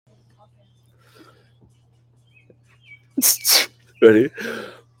Ready?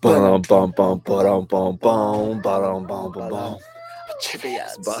 Bum bum bum bum bum bum bum bum bum.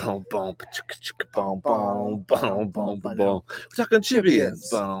 Chibians. Bum bum chicka chicka bum bum bum bum bum. We're talking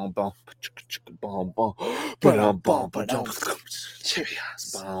chibians. Bum bum chicka chicka bum bum. Bum bum bum.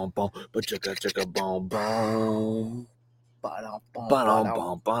 Chibians. Bum bum chicka chicka bum bum.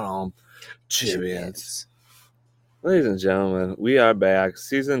 Bum. Chibians. Ladies and gentlemen, we are back.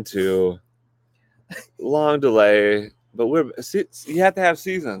 Season 2. Long delay, but you have to have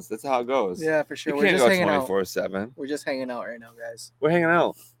seasons. That's how it goes. Yeah, for sure. You We're can't just go hanging out. 24/7. We're just hanging out right now, guys. We're hanging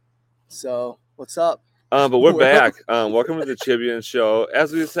out. So, what's up? But we're back. Welcome to the Chibian Show.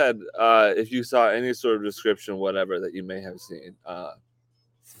 As we said, if you saw any sort of description, whatever that you may have seen,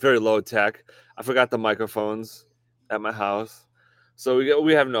 it's very low tech. I forgot the microphones at my house, so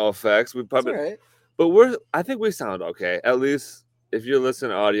we have no effects. We probably, It's but I think we sound okay. At least if you're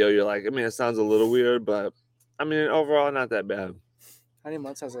listening to audio, you're like, I mean, it sounds a little weird, but I mean, overall, not that bad. How many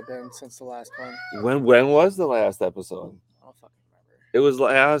months has it been since the last one? When was the last episode? I don't fucking remember. It was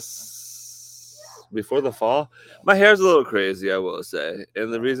before the fall. My hair's a little crazy, I will say.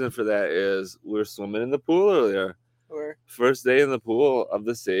 And the reason for that is we're swimming in the pool earlier. First day in the pool of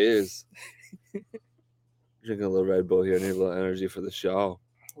the seas. Drinking a little Red Bull here. Need a little energy for the show.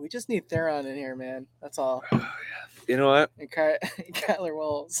 We just need Theron in here, man. That's all. You know what? And Kyler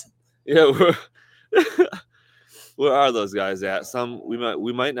Wells. Yeah, where are those guys at? Some we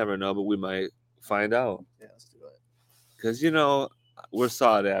might never know, but we might find out. Yeah, let's do it. Because we're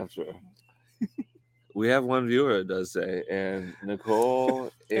sought after. We have one viewer, it does say, and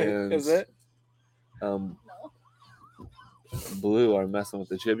Nicole and is it? Blue are messing with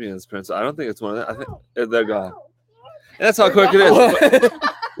the Chibians, Prince. I don't think it's one of them. I think they're gone. And that's how quick it is.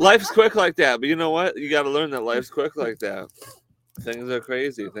 Life's quick like that, but you know what? You got to learn that life's quick like that. Things are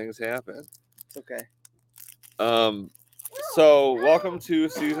crazy. Things happen. Okay. So welcome to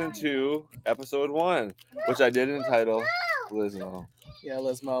season 2, episode 1, which I did entitle Lizmo. Yeah,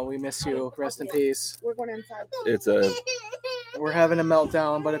 Lizmo, we miss you. Rest in peace. We're going inside. We're having a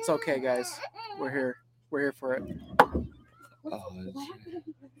meltdown, but it's okay, guys. We're here. We're here for it. Did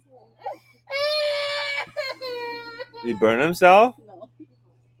he burn himself? No.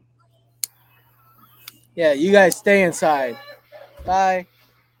 Yeah, you guys stay inside. Bye.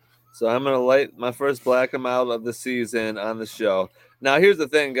 So I'm going to light my first Black and Mild of the season on the show. Now, here's the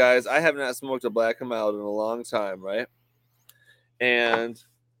thing, guys. I have not smoked a Black and Mild in a long time, right? And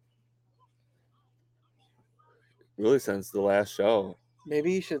really since the last show.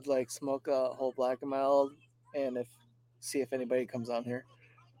 Maybe you should smoke a whole Black and Mild and see if anybody comes on here.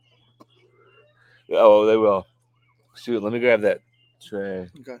 Oh, they will. Shoot, let me grab that tray.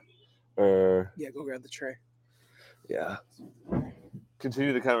 Okay. Yeah, go grab the tray. Yeah.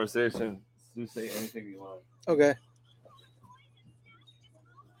 Continue the conversation. You say anything you want. Okay.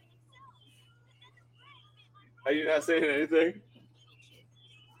 Are you not saying anything?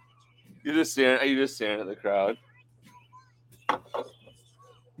 Are you just staring at the crowd?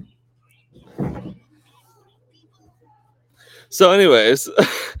 So anyways,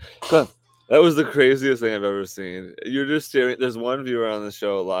 that was the craziest thing I've ever seen. You're just staring. There's one viewer on the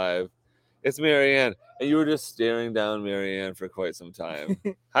show live. It's Marianne. And you were just staring down Marianne for quite some time.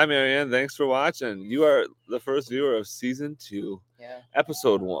 Hi, Marianne. Thanks for watching. You are the first viewer of season 2,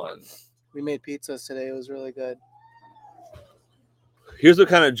 episode 1. We made pizzas today. It was really good. Here's what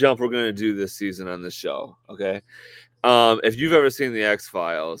kind of jump we're going to do this season on the show, okay? If you've ever seen the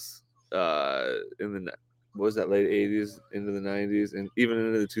X-Files in the what was that, late 80s into the 90s and even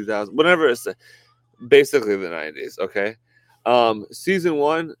into the 2000s, whatever it's basically the 90s, okay? Season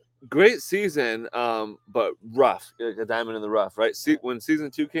 1, great season, but rough, like a diamond in the rough, right? When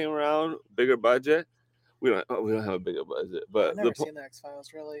season 2 came around, bigger budget. We don't have a bigger budget, but I've never seen the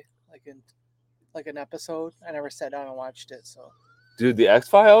X-Files really, like an episode. I never sat down and watched it, so. Dude, the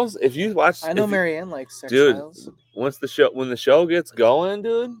X-Files, if you watch, I know Marianne likes X-Files. Dude, when the show gets going,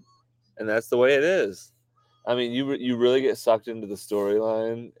 dude, and that's the way it is. I mean, you really get sucked into the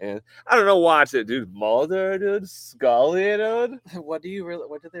storyline, and I don't know, watch it, dude. Mulder, dude, Scully, dude. What do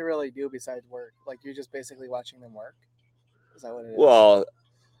they really do besides work? Like, you're just basically watching them work? Is that what it is? Well,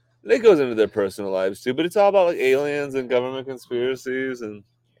 it goes into their personal lives too, but it's all about like aliens and government conspiracies and.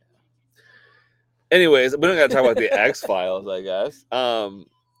 Anyways, we don't got to talk about the X-Files, I guess.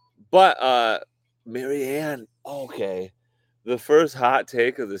 But Marianne, okay. The first hot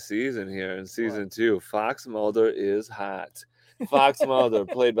take of the season here in season 2, Fox Mulder is hot. Fox Mulder,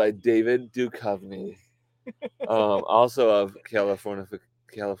 played by David Duchovny, also of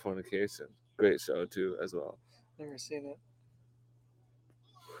Californication. Great show too, as well. Never seen it.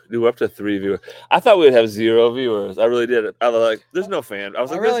 We're up to 3 viewers. I thought we'd have 0 viewers. I really did. I was like, there's no fan. I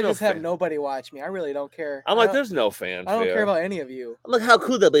was I like, really there's no just have fan. nobody watch me. I really don't care. I'm like, there's no fan. I don't care about any of you. I'm like, how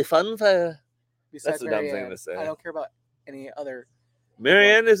could that be fun? Besides a dumb thing Marianne. to say. I don't care about any other.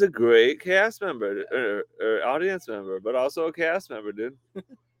 Marianne is a great cast member or audience member, but also a cast member, dude.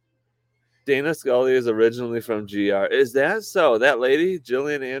 Dana Scully is originally from GR. Is that so? That lady,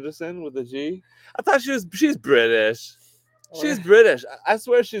 Gillian Anderson with a G? I thought she's British. She's British. I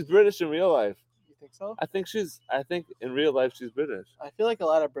swear she's British in real life. You think so? I think in real life she's British. I feel like a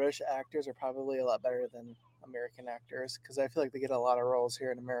lot of British actors are probably a lot better than American actors because I feel like they get a lot of roles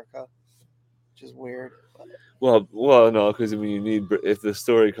here in America, which is weird. Well, no, because I mean, you need if the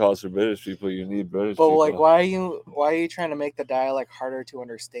story calls for British people, you need British. But people. like, why are you trying to make the dialect harder to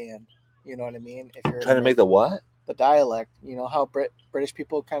understand? You know what I mean? If you're trying to make the what? The dialect. You know how British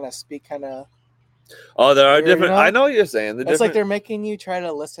people kind of speak kind of. Oh, there are weird, different. You know? I know what you're saying. It's like they're making you try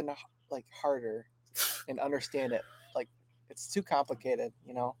to listen like harder and understand it. Like it's too complicated,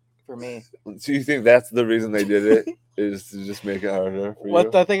 you know, for me. So you think that's the reason they did it is to just make it harder for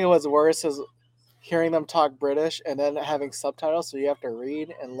What you? I think it was worse is hearing them talk British and then having subtitles, so you have to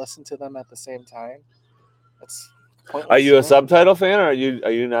read and listen to them at the same time. That's pointless. Are you a subtitle fan, or are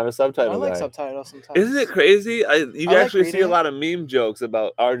you not a subtitle I like guy? subtitles sometimes. Isn't it crazy? You I actually like see a reading lot of meme jokes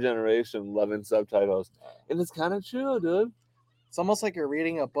about our generation loving subtitles, and it's kind of true, dude. It's almost like you're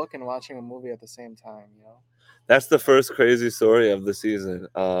reading a book and watching a movie at the same time, you know? That's the first crazy story of the season.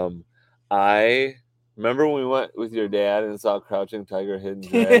 I remember when we went with your dad and saw Crouching Tiger, Hidden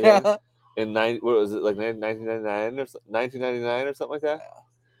Dragon Yeah. in 1999 or 1999 or something like that.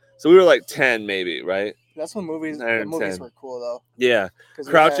 So we were like 10 maybe, right? That's when movies 9 or the movies 10. were cool though. Yeah. 'Cause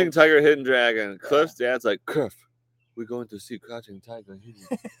we Crouching had- Tiger, Hidden Dragon. Cliff's dad's like, Cliff, we're going to see Crouching Tiger.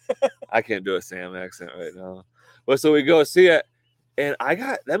 I can't do a Sam accent right now. But so we go see it. And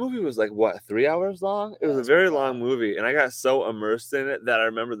that movie was like, what, 3 hours long? It was a very long movie. And I got so immersed in it that I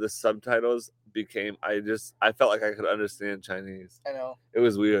remember the subtitles I felt like I could understand Chinese. I know. It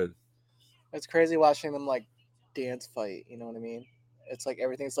was weird. It's crazy watching them like dance fight, you know what I mean? It's like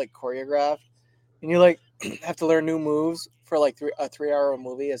everything's like choreographed. And you like have to learn new moves for like a 3-hour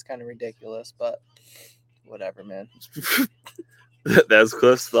movie is kind of ridiculous, but whatever, man. That's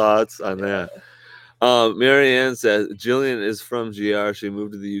Cliff's thoughts on that. Marianne says Jillian is from GR. She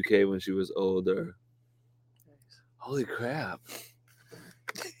moved to the UK when she was older. Holy crap.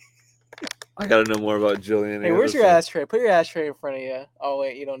 I gotta know more about Jillian. Hey, where's your ashtray? Put your ashtray in front of you. Oh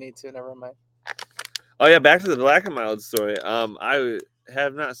wait, you don't need to. Never mind. Oh yeah, back to the Black and Mild story. I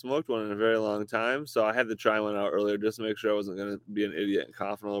have not smoked one in a very long time, so I had to try one out earlier just to make sure I wasn't gonna be an idiot and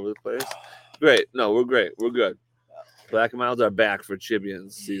coughing all over the place. Great. No, we're great. We're good. Black and Milds are back for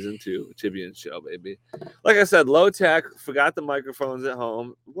Chibians season 2. Chibians show, baby. Like I said, low tech. Forgot the microphones at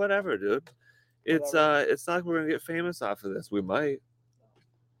home. Whatever, dude. It's not like we're gonna get famous off of this. We might,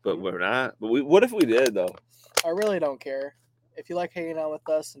 but we're not. But what if we did though? I really don't care. If you like hanging out with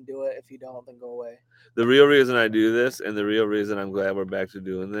us, and do it. If you don't, then go away. The real reason I do this, and the real reason I'm glad we're back to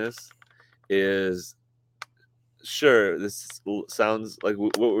doing this, is sure this sounds like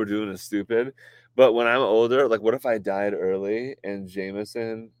what we're doing is stupid. But when I'm older, like, what if I died early and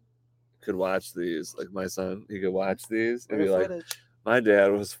Jameson could watch these? Like, my son, he could watch these and be like, my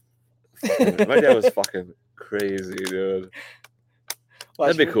dad was fucking crazy, dude.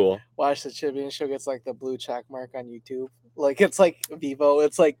 That'd be cool. Watch the Chibian show gets like the blue check mark on YouTube. Like, it's like Vivo.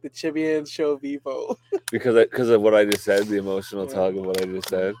 It's like the Chibian show Vivo. because of what I just said, the emotional tug of what I just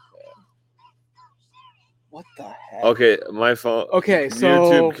said. What the heck? Okay, my phone. Okay, so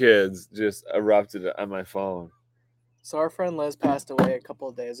YouTube Kids just erupted on my phone. So our friend Liz passed away a couple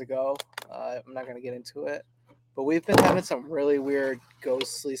of days ago. I'm not gonna get into it, but we've been having some really weird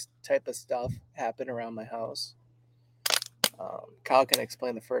ghostly type of stuff happen around my house. Kyle can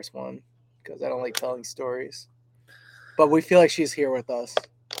explain the first one because I don't like telling stories, but we feel like she's here with us.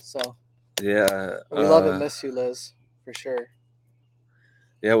 So yeah, we love and miss you, Liz, for sure.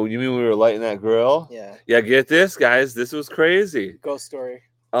 Yeah, well, you mean we were lighting that grill? Yeah. Yeah, get this, guys. This was crazy. Ghost story.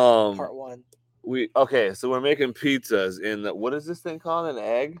 Part 1. So we're making pizzas in what is this thing called? An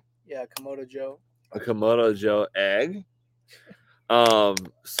egg? Yeah, Komodo Joe. A Komodo Joe egg.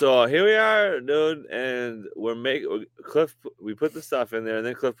 So here we are, dude, and Cliff. We put the stuff in there, and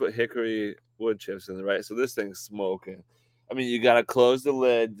then Cliff put hickory wood chips in there, right? So this thing's smoking. I mean, you gotta close the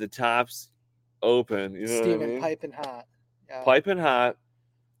lid. The top's open. You know Steaming, what I mean? piping hot. Yeah. Piping hot.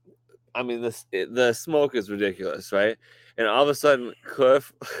 I mean, the smoke is ridiculous, right? And all of a sudden,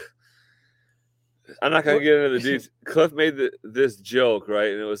 Cliff, I'm not going to get into the details. Cliff made this joke,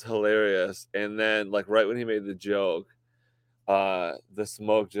 right? And it was hilarious. And then, like, right when he made the joke, the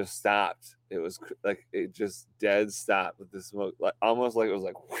smoke just stopped. It was like it just dead stopped with the smoke, like almost like it was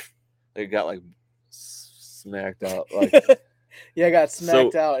like it got like smacked out. Like yeah, I got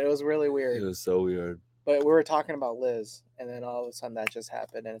smacked out. It was really it weird. was so weird. But we were talking about Liz, and then all of a sudden that just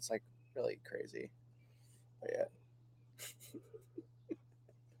happened, and it's like really crazy. But yeah.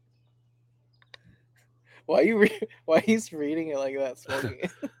 Why you reading it like that? Smoking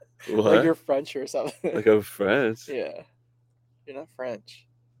it? What? Like you're French or something. Like I'm French. Yeah, you're not French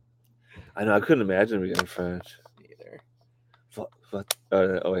I know. I couldn't imagine being French. either. What?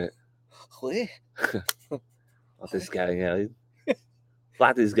 Oh wait. Oui. What this guy guy?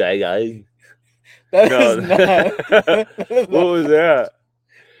 What this guy guy? That No. is not. What was that?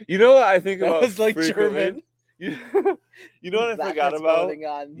 You know what I think That about? was like frequently? German. You know what I That's forgot about? going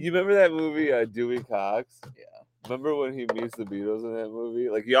on. You remember that movie, Dewey Cox? Yeah. Remember when he meets the Beatles in that movie?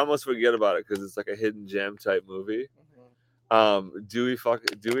 Like you almost forget about it because it's like a hidden gem type movie. Mhm. Dewey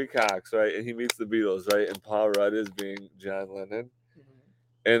Cox, right? And he meets the Beatles, right? And Paul Rudd is being John Lennon, Mhm.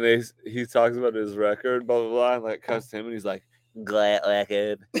 and he talks about his record, blah blah blah, and like cuts him, and he's like, "Glad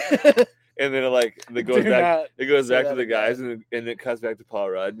record." And then it goes Do back. not It goes say back to that the guys, again. and it cuts back to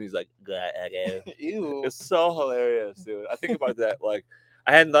Paul Rudd, and he's like, "Glad record." Ew. It's so hilarious, dude. I think about that. Like,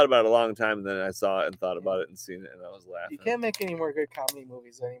 I hadn't thought about it a long time, and then I saw it and thought about it and seen it, and I was laughing. You can't make any more good comedy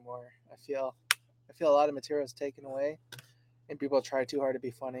movies anymore. I feel a lot of material is taken away, and people try too hard to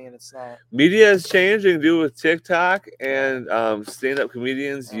be funny, and it's not. Media is changing, dude, with TikTok and stand-up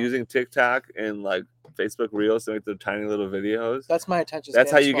comedians Yeah. using TikTok and like Facebook Reels to make their tiny little videos. That's my attention. That's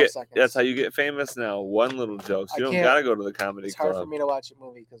span how is you 12 get. seconds. That's how you get famous now. One little joke. So I you don't can't- gotta go to the comedy It's hard club. for me to watch a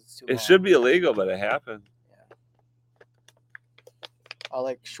movie because it's too It long. should be illegal, but it happened. I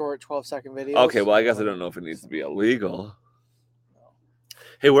like short 12-second videos. Okay, well, I guess I don't know if it needs to be illegal. No.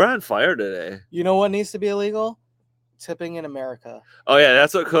 Hey, we're on fire today. You know what needs to be illegal? Tipping in America. Oh yeah,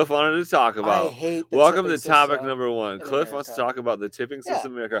 that's what Cliff wanted to talk I about. hate the Welcome to tipping topic system number 1. in Cliff wants to America. talk about the tipping Yeah.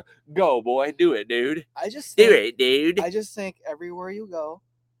 system in America. Go, boy, do it, dude. I just Do think, it, dude. I just think everywhere you go,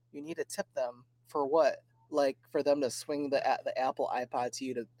 you need to tip them for what? Like for them to swing the Apple iPod to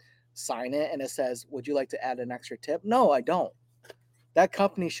you to sign it, and it says, "Would you like to add an extra tip?" No, I don't. That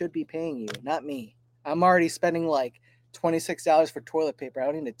company should be paying you, not me. I'm already spending like $26 for toilet paper. I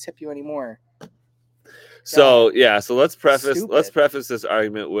don't need to tip you anymore. So yeah, so let's preface Stupid. this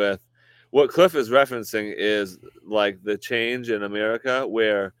argument with what Cliff is referencing is like the change in America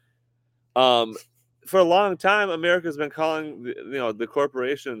where for a long time America's been calling the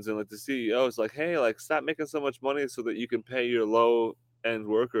corporations and like the CEOs like, hey, like stop making so much money so that you can pay your low end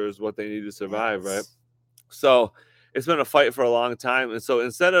workers what they need to survive, right? So it's been a fight for a long time, and so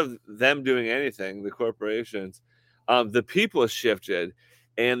instead of them doing anything, the corporations, the people shifted.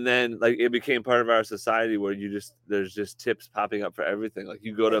 And then like it became part of our society where there's just tips popping up for everything. Like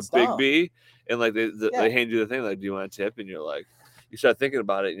you go to It's Big dumb. B and like Yeah. they hand you the thing like, do you want a tip? And you're like, you start thinking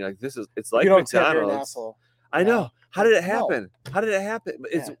about it and you're like, it's like you don't tip, you're an McDonald's. asshole. I know. How did it No. happen? How did it happen?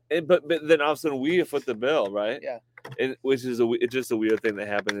 But then all of a sudden we foot the bill, right? Yeah. And which is it's just a weird thing that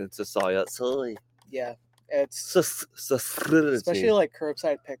happened in society. Yeah. It's Society. especially like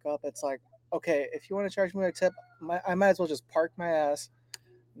curbside pickup. It's like, okay, if you want to charge me a tip, I might as well just park my ass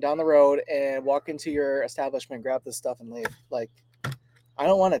down the road and walk into your establishment, grab this stuff, and leave. Like, I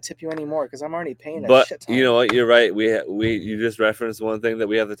don't want to tip you anymore because I'm already paying a But shit ton. you know what? You're right. You just referenced one thing that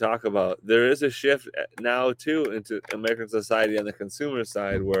we have to talk about. There is a shift now too into American society on the consumer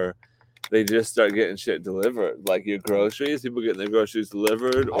side where they just start getting shit delivered, like your groceries. People getting their groceries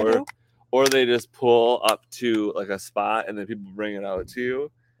delivered, or they just pull up to like a spot and then people bring it out to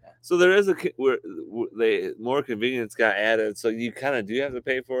you. So there is more convenience got added. So you kind of do have to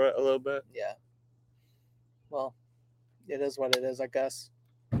pay for it a little bit. Yeah. Well, it is what it is, I guess.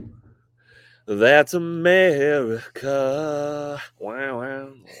 That's America.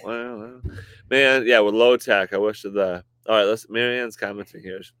 Wow. Man, yeah, with low tech, I wish of that. All right, Marianne's commenting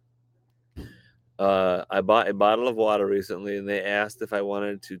here. I bought a bottle of water recently, and they asked if I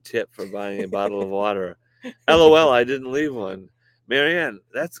wanted to tip for buying a bottle of water. LOL, I didn't leave one. Marianne,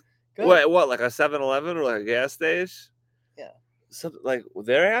 that's Good. what, like a 7-Eleven or like a gas station? Yeah. Something like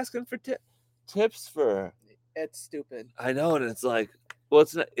they're asking for tips for. It's stupid. I know, and it's like, well,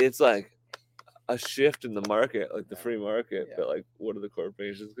 it's like a shift in the market, like the free market. Yeah. But like, what are the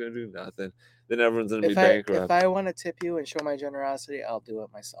corporations going to do? Nothing. Then everyone's going to be bankrupt. If I want to tip you and show my generosity, I'll do it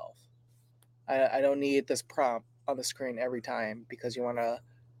myself. I don't need this prompt on the screen every time because you want to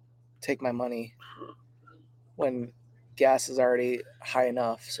take my money when gas is already high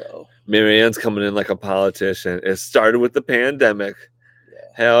enough. So Marianne's coming in like a politician. It started with the pandemic. yeah.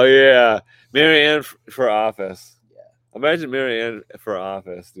 Hell yeah. Marianne for office. Yeah. Imagine Marianne for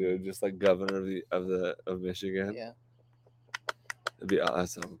office, dude, just like governor of Michigan. Yeah. It'd be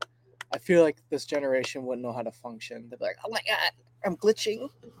awesome. I feel like this generation wouldn't know how to function. They'd be like, "Oh my god, I'm glitching.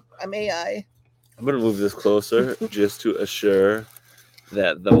 I'm AI." I'm gonna move this closer just to assure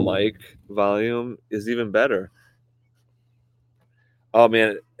that the mic volume is even better. Oh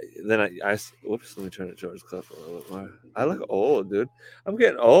man, then whoops, let me turn it towards Cliff a little bit more. I look old, dude. I'm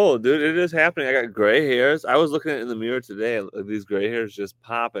getting old, dude. It is happening. I got gray hairs. I was looking in the mirror today. These gray hairs just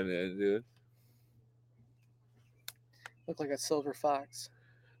popping in, dude. Look like a silver fox.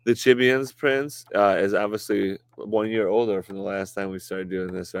 The Chibians Prince is obviously 1 year older from the last time we started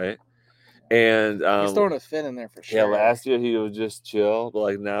doing this, right? And He's throwing a fit in there for sure. yeah, last year he was just chill, but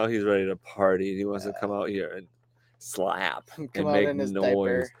like now he's ready to party. He wants to come out here and slap Come and out make in his noise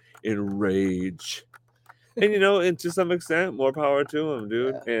diaper. and rage. And and to some extent, more power to him,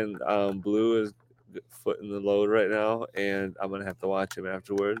 dude. Yeah. And Blue is footing the load right now, and I'm gonna have to watch him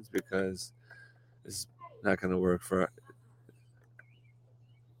afterwards because it's not gonna work for.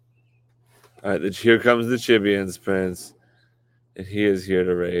 All right, here comes the Chibians Prince, and he is here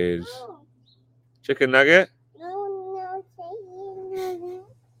to rage. Chicken nugget.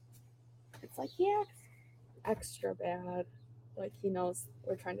 It's like he acts extra bad. Like he knows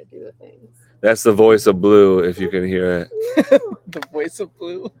we're trying to do the things. That's the voice of Blue, if you can hear it. The voice of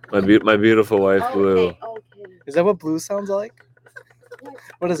Blue. My beautiful wife, Blue. Okay. Is that what Blue sounds like?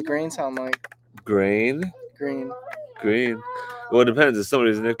 What does Grain sound like? Grain? Green. Green. Well, it depends. If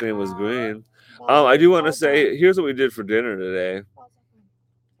somebody's nickname was Green. I do want to say, here's what we did for dinner today.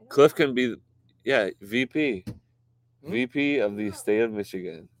 Cliff can be, VP. VP of the state of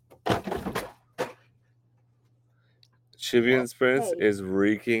Michigan. Chibian's Prince is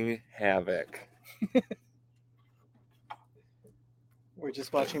wreaking havoc. We're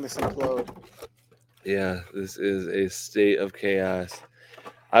just watching this implode. Yeah, this is a state of chaos.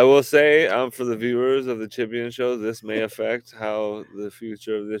 I will say, for the viewers of the Chibian show, this may affect how the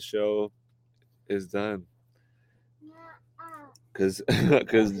future of this show is done. Because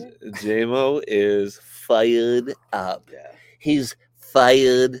JMO is fired up. Yeah. He's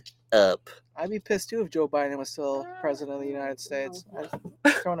fired up. I'd be pissed too if Joe Biden was still president of the United States. I'd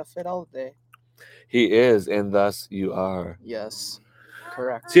throw a fit all day. He is, and thus you are. Yes.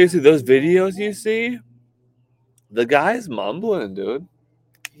 Correct. Seriously, those videos you see, the guy's mumbling, dude.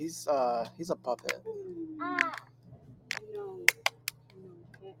 He's a puppet.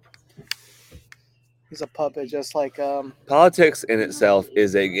 He's a puppet, just like Politics in itself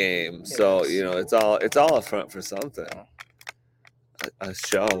is a game, so it's all a front for something. A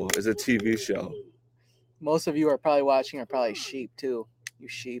show is a TV show. Most of you are probably watching are probably sheep too. You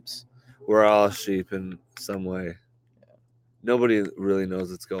sheeps. We're all sheep in some way. Nobody really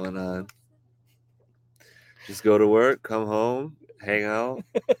knows what's going on. Just go to work, come home, hang out,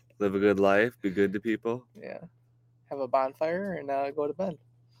 live a good life, be good to people. Yeah. Have a bonfire and go to bed.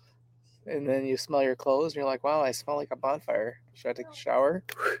 And then you smell your clothes and you're like, wow, I smell like a bonfire. Should I take a shower?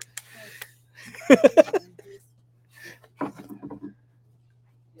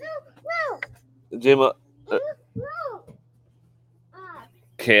 Jima,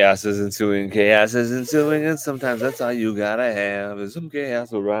 chaos is ensuing, and sometimes that's all you gotta have is some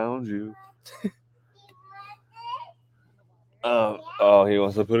chaos around you. He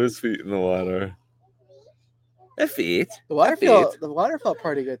wants to put his feet in the water. The feet. The water felt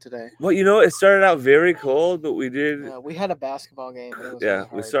pretty good today. Well, it started out very cold, but we did. We had a basketball game. But it was really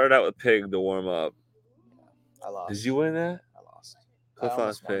we started out with pig to warm up. I lost. Did you win that? I lost. Cliff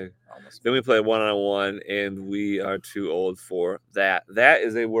lost pig. Then we played 1-on-1, and we are too old for that. That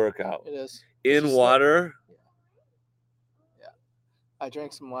is a workout. It is. In water. Yeah. I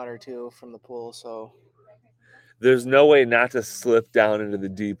drank some water too from the pool, so. There's no way not to slip down into the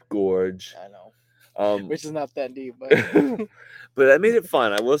deep gorge. I know. Which is not that deep, but. But that made it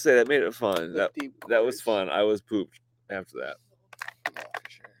fun. I will say that made it fun. That was fun. I was pooped after that. Yeah, for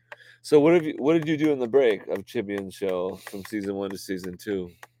sure. So what did you do in the break of Chibian's show from season 1 to season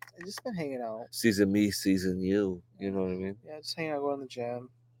 2? I've just been hanging out. Season me, season you. You know what I mean? Yeah, just hanging out, going to the gym,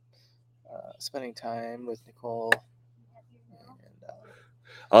 spending time with Nicole. And,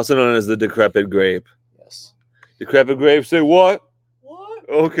 also known as the Decrepit Grape. Yes. Decrepit Grape, say what? What?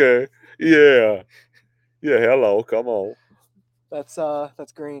 Okay. Yeah. Yeah, hello, come on. That's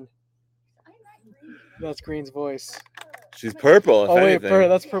Green. That's Green's voice. She's purple, if anything.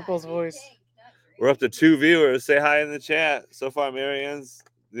 That's Purple's voice. We're up to 2 viewers. Say hi in the chat. So far, Marianne's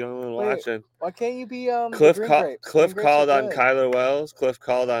the only one watching. Why can't you be Cliff called on Kyler Wells. Cliff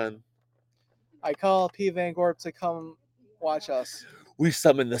called on. I call P. Van Gorp to come watch us. We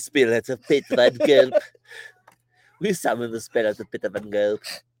summon the spirits of Pittsburgh Gulp. We summon the spirit of the pit of Bengal.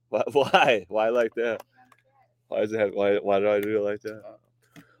 Why? Why like that? Why is it? Why do I do it like that?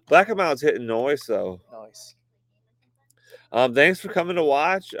 Black and Mild's hitting noise though. Nice. Thanks for coming to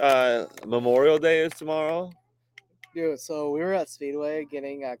watch. Memorial Day is tomorrow. Dude, so we were at Speedway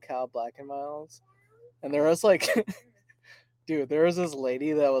getting Cal Black and Miles, and there was like, dude, there was this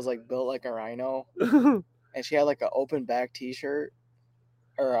lady that was like built like a rhino, and she had like an open back T-shirt,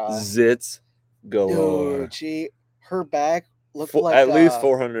 or Zits galore. dude, her back looked like at least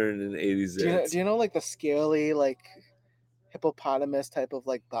 480 zits. Do you know like the scaly like hippopotamus type of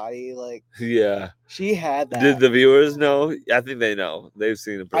like body? Like Yeah. she had that. Did the viewers know? I think they know. They've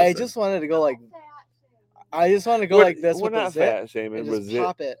seen it. I just wanted to go like. I just want to go like this we're with not the zip fat shaming. and We're just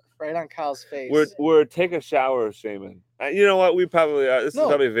pop it right on Kyle's face. We're take a shower shaming. You know what? We probably are. This is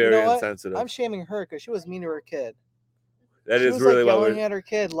probably very insensitive. I'm shaming her because she was mean to her kid. That she is was really like why yelling at her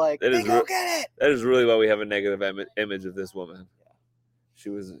kid like, "They go get it." That is really why we have a negative image of this woman. Yeah. She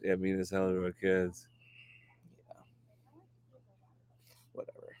was mean as hell to her kids. Yeah.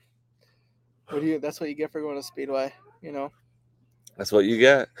 Whatever. That's what you get for going to Speedway, you know. That's what you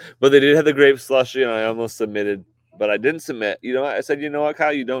get. But they did have the grape slushy, and I almost submitted, but I didn't submit. You know what? I said, you know what,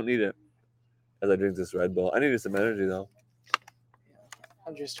 Kyle? You don't need it. As I drink this Red Bull. I needed some energy, though.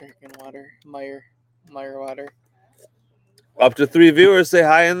 I'm just drinking water. Meyer water. Up to 3 viewers. Say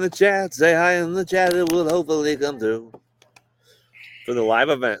hi in the chat. Say hi in the chat. It will hopefully come through. For the live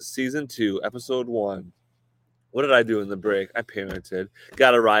event, Season 2, Episode 1. What did I do in the break? I parented.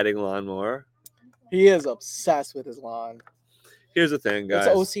 Got a riding lawnmower. He is obsessed with his lawn. Here's the thing, guys.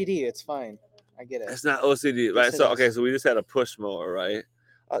 It's OCD. It's fine. I get it. It's not OCD, right? So, okay, so we just had a push mower, right?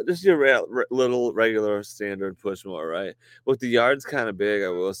 Just your little regular standard push mower, right? But the yard's kind of big, I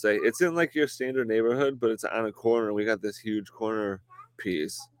will say. It's in like your standard neighborhood, but it's on a corner. We got this huge corner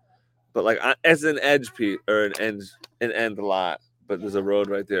piece, but like as an edge piece or an end lot. But there's a road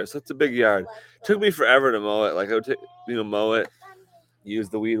right there, so it's a big yard. Took me forever to mow it. Like I would mow it, use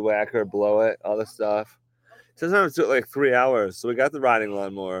the weed whacker, blow it, all this stuff. Sometimes it took like 3 hours. So we got the riding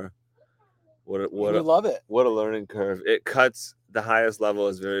lawnmower. You love it. What a learning curve. It cuts. The highest level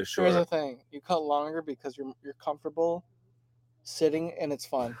is very short. Here's the thing. You cut longer because you're comfortable sitting and it's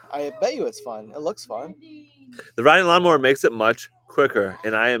fun. I bet you it's fun. It looks fun. The riding lawnmower makes it much quicker,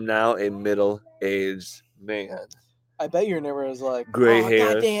 and I am now a middle-aged man. I bet your neighbor is like, gray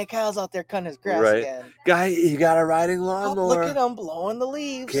hair. God dang it, Kyle's out there cutting his grass again. Guy, he got a riding lawnmower. Look at him blowing the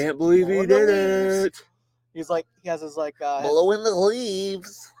leaves. Can't believe he did it. He's like, he has his like blowing the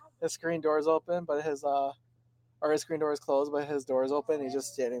leaves. His screen door is open, but his screen door is closed, but his door is open. He's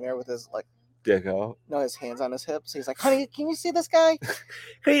just standing there with his like dick out. No, his hands on his hips. He's like, honey, can you see this guy?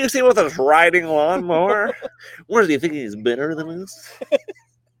 Can you see with his riding lawnmower? What does he think he's better than us?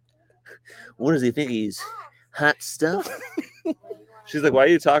 What does he think he's hot stuff? She's like, why are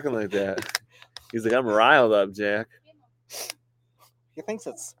you talking like that? He's like, I'm riled up, Jack. He thinks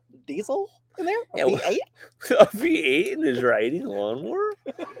it's diesel in there? Yeah, V8? A V8 in his riding lawnmower?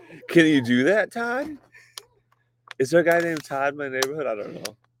 Can you do that, Todd? Is there a guy named Todd in my neighborhood? I don't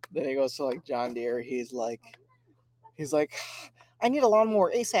know. Then he goes to like John Deere. He's like, I need a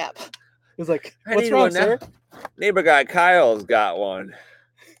lawnmower ASAP. He's like, what's wrong, sir? Neighbor guy Kyle's got one.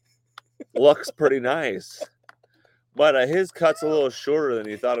 Looks pretty nice. But his cut's a little shorter than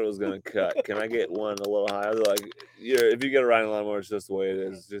he thought it was going to cut. Can I get one a little higher? They're like, if you get a riding lawnmower, it's just the way it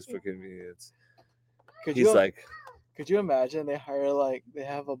is, just for convenience. Could you imagine they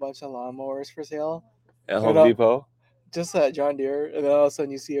have a bunch of lawnmowers for sale at Home Depot? Just at John Deere, and then all of a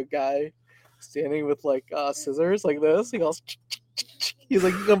sudden you see a guy standing with like scissors like this. He goes, he's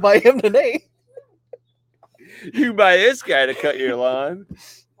like, you can buy him today. You can buy this guy to cut your lawn.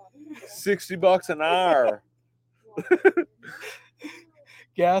 $60 an hour.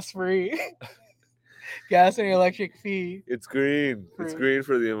 Gas free. Gas and electric fee. It's green. It's green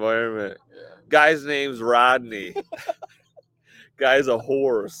for the environment. Yeah. Guy's name's Rodney. Guy's a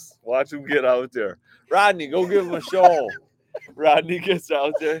horse. Watch him get out there. Rodney, go give him a show. Rodney gets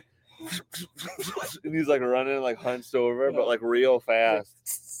out there. And he's like running like hunched over, but like real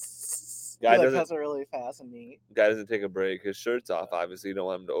fast. Guy doesn't. That's really fast and neat. Guy doesn't take a break. His shirt's off. Obviously, you don't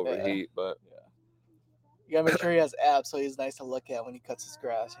want him to overheat, but you gotta make sure he has abs so he's nice to look at when he cuts his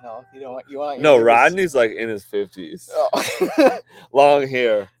grass. You want. No, Rodney's like in his 50s. Oh. Long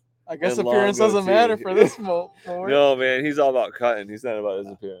hair. I guess appearance doesn't matter for this moment. No, man, he's all about cutting. He's not about his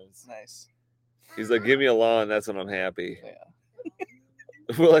appearance. Nice. He's like, give me a lawn. That's when I'm happy. Yeah.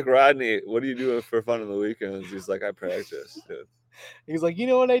 We're like, Rodney, what do you do for fun on the weekends? He's like, I practice. Dude. He's like, you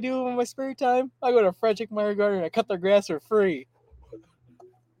know what I do in my spare time? I go to Frederick Meyer Garden and I cut their grass for free.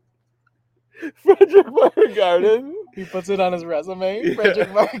 Frederick Meyer Garden. He puts it on his resume. Yeah.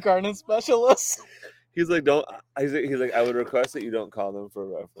 Frederick Meyer Garden specialist. He's like, don't. He's like, I would request that you don't call them for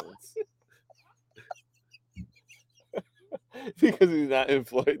reference. Because he's not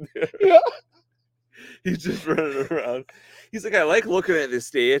employed there. Yeah. He's just running around. He's like, I like looking at the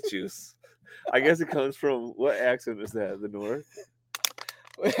statues. I guess it comes from, what accent is that? The North?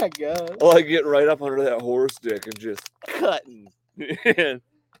 I guess. Oh, I get right up under that horse dick and just cutting. And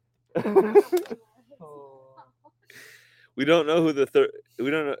Oh. we don't know who the third.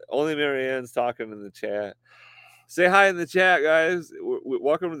 We don't know. Only Marianne's talking in the chat. Say hi in the chat, guys.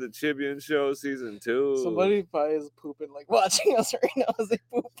 Welcome to the Chibian Show season 2. Somebody probably is pooping, like watching us right now as they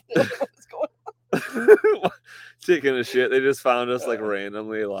poop. What's going on? Taking a shit. They just found us like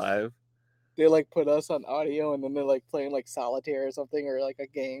randomly live. They like put us on audio and then they're like playing like solitaire or something or like a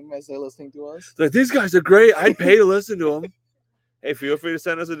game as they're listening to us. It's like, these guys are great. I'd pay to listen to them. Hey, feel free to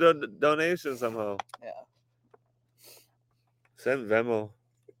send us a donation somehow. Yeah. Send Venmo.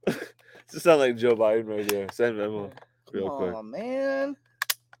 Just sound like Joe Biden right there. Send Venmo real quick. Oh man.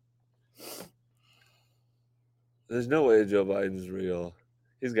 There's no way Joe Biden's real.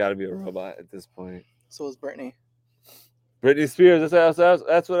 He's got to be a robot at this point. So is Brittany. Britney Spears. That's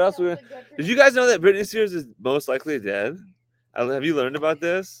what else we. Did you guys know that Britney Spears is most likely dead? Have you learned about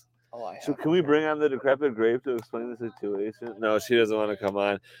this? Oh, I So have. can we bring on the decrepit grave to explain the situation? No, she doesn't want to come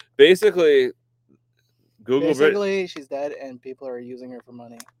on. Basically, Google Basically, she's dead and people are using her for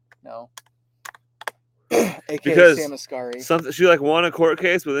money. No. AKA Because Sam Asghari. something she like won a court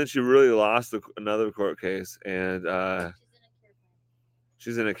case, but then she really lost another court case, and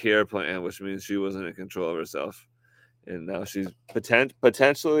she's in a care plan, which means she wasn't in control of herself, and now she's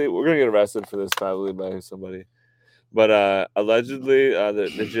potentially we're gonna get arrested for this probably by somebody, but allegedly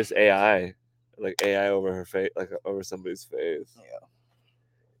there's just AI, like AI over her face, like over somebody's face.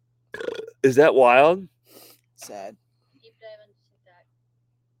 Yeah. Is that wild? Sad.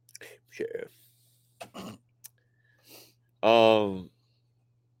 Sure.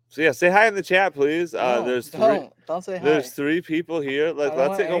 So yeah, say hi in the chat, please. No, There's three. don't say hi. There's 3 people here. Like, I don't let's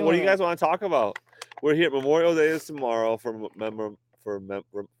want take. What do you anyone- guys want to talk about? We're here. Memorial Day is tomorrow. There's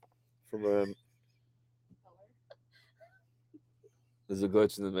a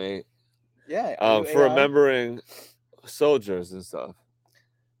glitch in the mate. Yeah. are you For AI? remembering soldiers and stuff.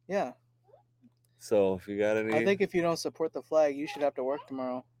 Yeah. So if you got any, I think if you don't support the flag, you should have to work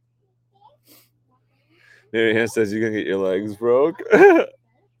tomorrow. Mary Ann says you're gonna get your legs broke.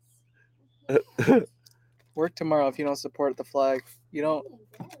 Work tomorrow if you don't support the flag. You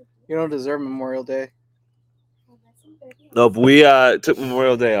don't deserve Memorial Day. Nope, we took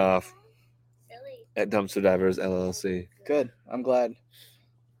Memorial Day off at Dumpster Divers LLC. Good. I'm glad.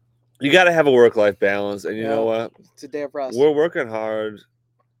 You got to have a work-life balance, and you know Yeah. what? It's a day of rest. We're working hard.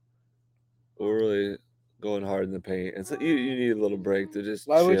 We're really going hard in the paint, and so you need a little break to just.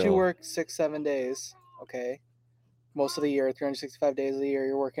 Why would you chill. work 6-7 days? Okay. Most of the year, 365 days of the year,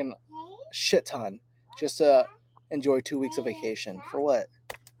 you're working a shit ton just to enjoy 2 weeks of vacation. For what?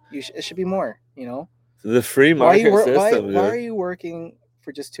 It should be more, you know? The free Why are market you system, dude. why are you working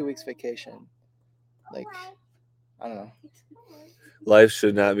for just 2 weeks vacation? Like, I don't know. Life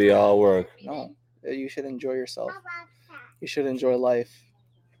should not be all work. No. You should enjoy yourself. You should enjoy life.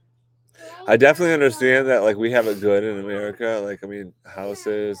 I definitely understand that, like, we have it good in America. Like, I mean,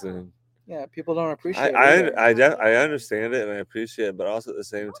 houses and Yeah, people don't appreciate it. I either. I understand it and I appreciate it, but also at the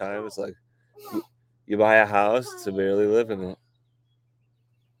same time, it's like you buy a house to barely live in it.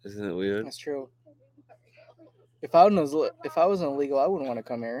 Isn't it weird? That's true. If I was illegal, I wouldn't want to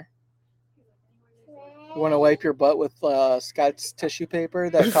come here. You want to wipe your butt with Scott's tissue paper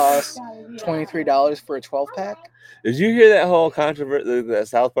that costs $23 for a 12-pack? Did you hear that whole controversy, that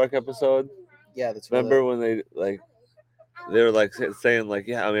South Park episode? Yeah, that's Remember when they were like saying like,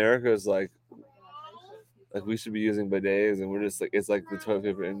 yeah, America's like we should be using bidets, and we're just like, it's like the toilet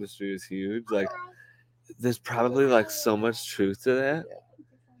paper industry is huge. Like, there's probably like so much truth to that.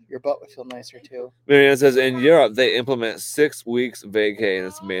 Your butt would feel nicer too. Marianne says in Europe they implement 6 weeks vacay and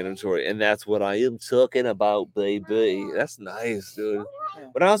it's mandatory, and that's what I am talking about, baby. That's nice, dude. Yeah.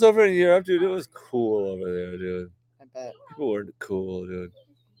 When I was over in Europe, dude, it was cool over there, dude. I bet. People were cool, dude.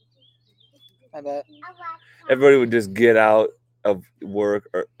 I bet. Everybody would just get out of work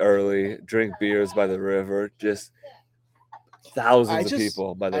early, drink beers by the river, just thousands of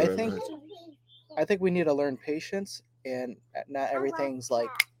people by the river. I think we need to learn patience, and not everything's like,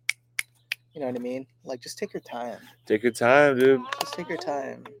 you know what I mean? Like, just take your time. Take your time, dude. Just take your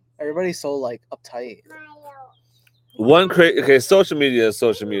time. Everybody's so like uptight. Social media is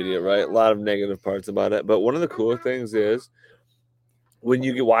social media, right? A lot of negative parts about it, but one of the cool things is when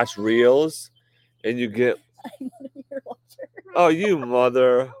you watch reels and you get, You're watching. oh, you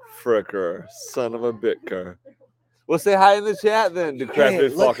mother fricker, son of a bitker. Well, say hi in the chat then,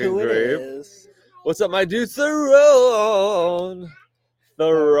 decrepit look fucking who it grave. is. What's up, my dude? Theron,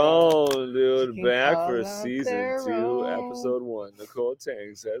 dude, She can back call for out season 2, Theron. episode 1. Nicole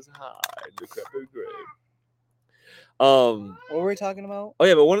Tang says hi, decrepit grave. What were we talking about? Oh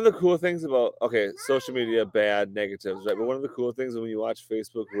yeah, but one of the cool things about social media, bad negatives, right? But one of the cool things when you watch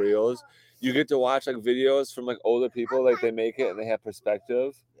Facebook Reels, you get to watch like videos from like older people, like they make it and they have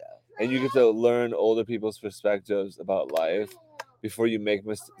perspective, and you get to learn older people's perspectives about life before you make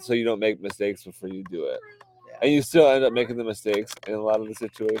so you don't make mistakes before you do it, and you still end up making the mistakes in a lot of the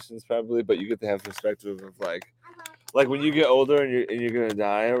situations probably, but you get to have perspective of like when you get older and you're gonna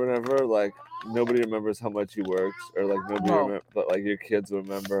die or whatever, like nobody remembers how much you worked, or like nobody remember, but like your kids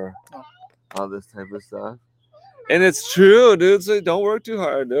remember all this type of stuff. And it's true, dude. So don't work too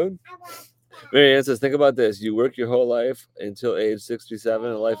hard, dude. Marianne says, think about this. You work your whole life until age 67,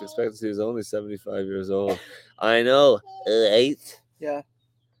 and life expectancy is only 75 years old. I know, right? Yeah.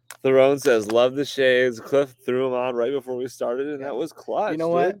 Theron says, love the shades. Cliff threw them on right before we started, and that was clutch. You know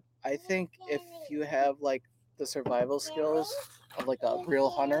dude. what? I think if you have like the survival skills of like a real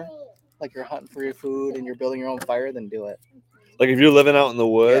hunter, like you're hunting for your food and you're building your own fire, then do it. Like if you're living out in the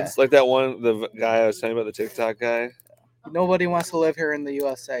woods, like that one, the guy I was telling you about, the TikTok guy. Nobody wants to live here in the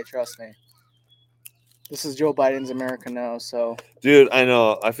USA, trust me. This is Joe Biden's America now, so. Dude, I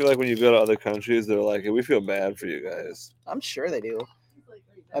know. I feel like when you go to other countries, they're like, hey, we feel bad for you guys. I'm sure they do.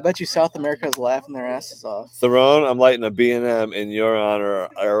 I bet you South America is laughing their asses off. Theron, I'm lighting a B&M in your honor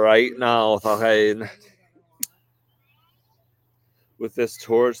right now, okay? With this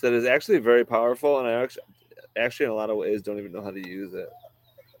torch that is actually very powerful, and I actually in a lot of ways don't even know how to use it.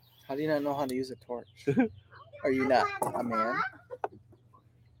 How do you not know how to use a torch? Are you not a man?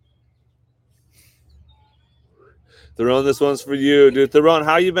 Theron, this one's for you, dude. Theron,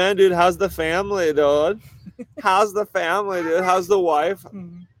 how you been, dude? How's the family, dude? How's the family, dude? How's the wife?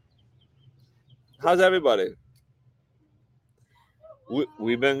 How's everybody?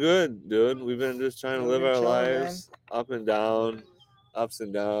 We've been good, dude. We've been just trying to live our lives, man. Up and down, ups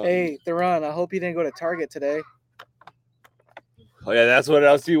and downs. Hey, Theron, I hope you didn't go to Target today. Oh, yeah, that's what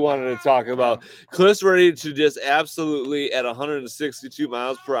else you wanted to talk about. Cliff's ready to just absolutely, at 162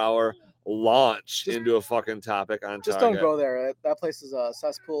 miles per hour, launch into a fucking topic on just Target. Don't go there. That place is a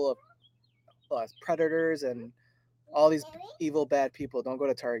cesspool of predators and all these evil, bad people. Don't go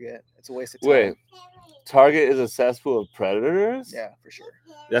to Target. It's a waste of time. Wait, Target is a cesspool of predators? Yeah, for sure.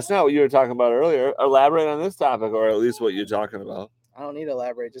 That's not what you were talking about earlier. Elaborate on this topic, or at least what you're talking about. I don't need to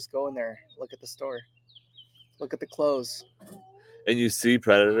elaborate. Just go in there. Look at the store. Look at the clothes. And you see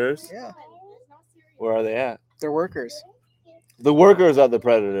predators? Yeah. Where are they at? They're workers. The workers are the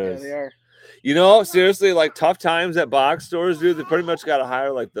predators. Yeah, they are. You know, seriously, like tough times at box stores, dude, they pretty much got to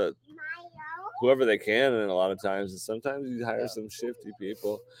hire like whoever they can, and a lot of times, and sometimes you hire some shifty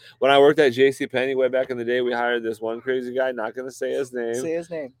people. When I worked at JCPenney way back in the day, we hired this one crazy guy, not going to say his name. Say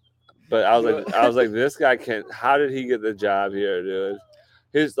his name. But I was like, this guy can't, how did he get the job here, dude?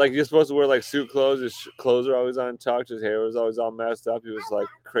 His, like, you're supposed to wear like suit clothes. His clothes are always untucked. His hair was always all messed up. He was like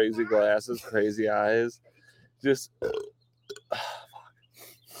crazy glasses, crazy eyes. Just,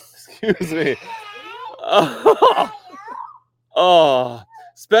 excuse me. Oh,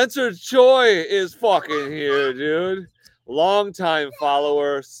 Spencer Choi is fucking here, dude. Longtime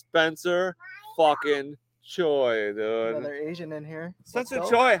follower, Spencer fucking Choi, dude. Another Asian in here. Spencer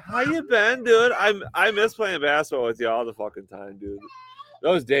Choi, how you been, dude? I miss playing basketball with you all the fucking time, dude.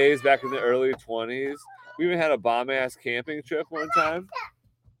 Those days back in the early 20s. We even had a bomb-ass camping trip one time.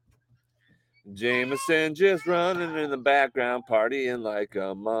 Jameson just running in the background, partying like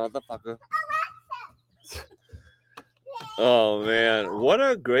a motherfucker. Oh, man. What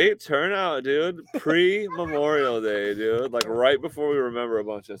a great turnout, dude. Pre-Memorial Day, dude. Like right before we remember a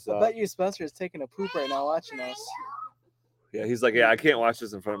bunch of stuff. I bet you Spencer is taking a poop right now watching us. Yeah, he's like, yeah, I can't watch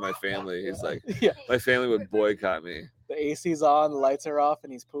this in front of my family. He's like, my family would boycott me. The AC's on, the lights are off,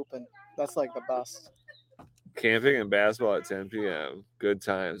 and he's pooping. That's like the best. Camping and basketball at 10 p.m. Good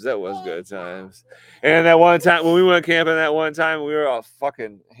times. That was good times. And that one time, when we went camping that one time, we were all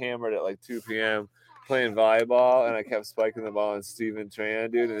fucking hammered at like 2 p.m. playing volleyball, and I kept spiking the ball on Steven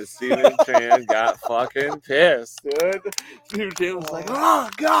Tran, dude. And Steven Tran got fucking pissed, dude. Steven Tran was like, oh,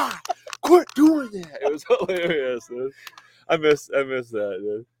 God, quit doing that. It was hilarious, dude. I miss that,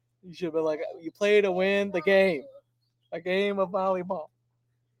 dude. You should have been like, you play to win the game. A game of volleyball.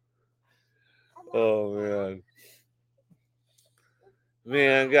 Oh, man.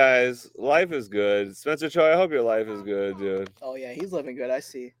 Man, guys, life is good. Spencer Choi, I hope your life is good, dude. Oh yeah, he's living good. I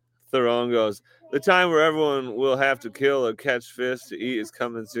see. Theron goes, the time where everyone will have to kill or catch fish to eat is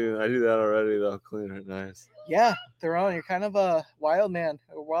coming soon. I do that already, though. Clean it nice. Yeah, Theron, you're kind of a wild man,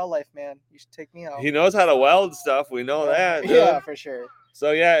 a wildlife man. You should take me out. He knows how to weld stuff. We know that, dude. Yeah, for sure.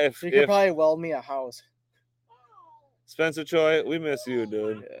 So, yeah, You could probably weld me a house. Spencer Choi, we miss you,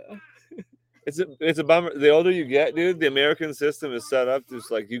 dude. Yeah. It's a bummer. The older you get, dude, the American system is set up just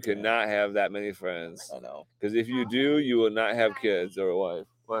like you cannot have that many friends. I know. Because if you do, you will not have kids or a wife.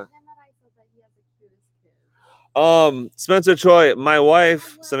 What? Spencer Choi, my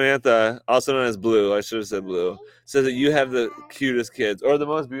wife Samantha, also known as Blue, I should have said Blue, says that you have the cutest kids or the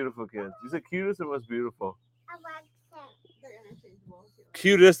most beautiful kids. You said cutest or most beautiful?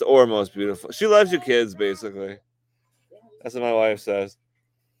 Cutest or most beautiful. She loves your kids, basically. That's what my wife says.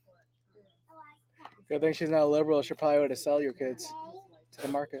 Good thing she's not a liberal. She probably would have sell your kids to the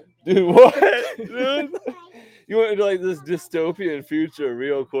market. Dude, what? Dude? You went into like this dystopian future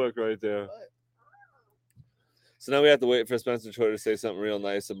real quick right there. So now we have to wait for Spencer Choi to say something real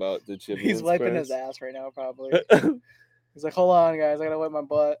nice about the chimney. He's wiping his ass right now, probably. He's like, hold on, guys. I got to wipe my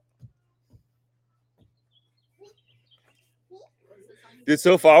butt. Dude,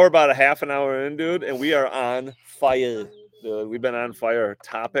 so far we're about a half an hour in, dude, and we are on fire, dude. We've been on fire.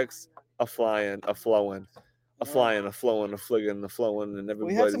 Topics a-flying, a-flowing, a-flying, a-flowing, a-fligging, a-flowing, and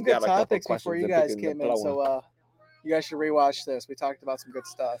everybody's We had some good got a couple topics before questions you to guys pick in the came in, flowing. so you guys should rewatch this. We talked about some good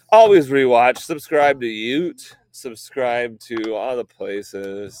stuff. Always rewatch. Subscribe to Ute. Subscribe to all the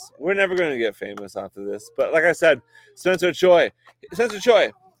places. We're never going to get famous off of this. But like I said, Spencer Choi,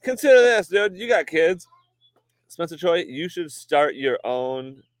 consider this, dude. You got kids. Spencer Choi, you should start your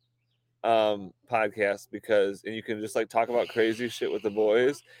own podcast and you can just like talk about crazy shit with the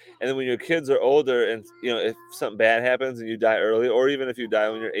boys. And then when your kids are older and, you know, if something bad happens and you die early, or even if you die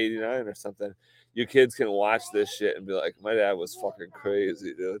when you're 89 or something, your kids can watch this shit and be like, my dad was fucking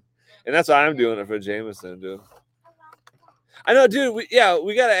crazy, dude. And that's why I'm doing it for Jameson, dude. I know, dude. We got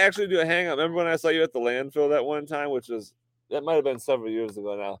to actually do a hangout. Remember when I saw you at the landfill that one time, that might have been several years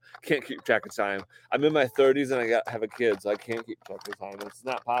ago now. Can't keep track of time. I'm in my 30s and I have a kid, so I can't keep track of time. It's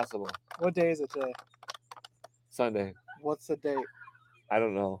not possible. What day is it today? Sunday. What's the date? I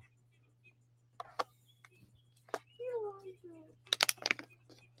don't know.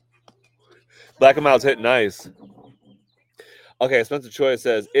 Black and Mild's hit nice. Okay, Spencer Choi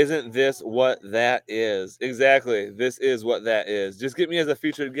says, isn't this what that is? Exactly. This is what that is. Just get me as a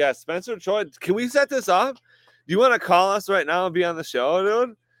featured guest. Spencer Choi, can we set this up? Do you want to call us right now and be on the show,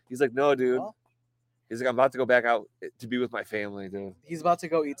 dude? He's like, no, dude. Well, He's like, I'm about to go back out to be with my family, dude. he's about to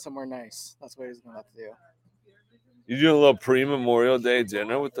go eat somewhere nice. That's what he's going to have to do. You doing a little pre-Memorial Day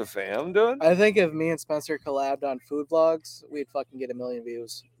dinner with the fam, dude? I think if me and Spencer collabed on food vlogs, we'd fucking get 1 million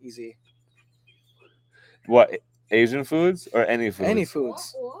views. Easy. What, Asian foods or any foods? Any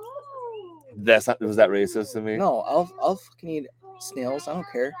foods. Was that racist to me? No, I'll fucking eat snails. I don't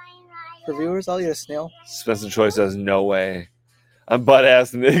care. For viewers, I'll eat a snail. Spencer Choi says, no way. I'm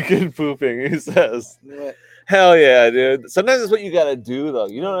butt-ass naked pooping, he says. What? Hell yeah, dude. Sometimes that's what you got to do, though.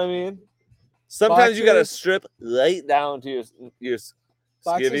 You know what I mean? Sometimes you got to strip right down to your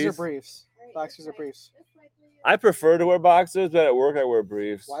Boxers skivvies. or briefs? Boxers or briefs? I prefer to wear boxers, but at work I wear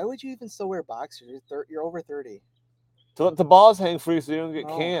briefs. Why would you even still wear boxers? You're over 30. To let the balls hang free so you don't get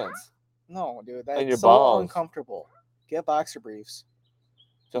No. cans. No, dude. And That's your so balls. uncomfortable. Get boxer briefs.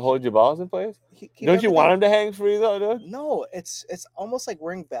 To hold your balls in place? Keep Don't you everything- want them to hang free, though, dude? No, it's almost like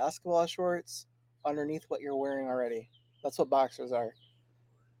wearing basketball shorts underneath what you're wearing already. That's what boxers are.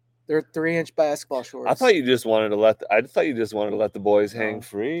 They're 3-inch basketball shorts. I thought you just wanted to let the boys hang No.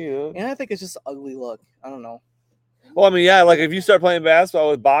 free. You know? And I think it's just an ugly look. I don't know. Well, I mean, yeah, like if you start playing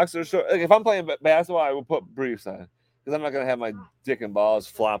basketball with boxer shorts, like if I'm playing basketball, I will put briefs on because I'm not gonna have my dick and balls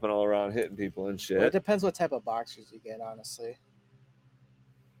flopping all around hitting people and Well, it shit. depends what type of boxers you get, honestly.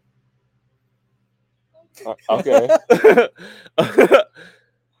 Okay.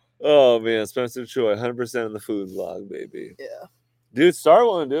 Oh man, Spencer Choi, 100% in the food vlog, baby. Yeah. Dude, start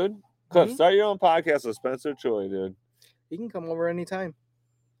one, dude. Cliff, Mhm. start your own podcast with Spencer Choi, dude. You can come over anytime.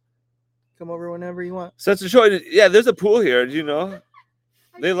 Come over whenever you want. Spencer Choi, yeah, there's a pool here. Do you know?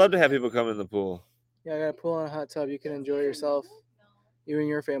 They love to have people come in the pool. Yeah, I got a pool and a hot tub. You can enjoy yourself. You and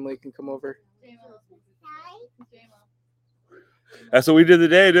your family can come over. That's what we did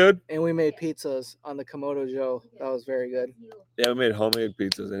today, dude. And we made pizzas on the Komodo Joe. That was very good. Yeah, we made homemade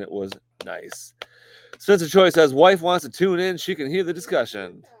pizzas and it was nice. Spencer Choi says, wife wants to tune in. She can hear the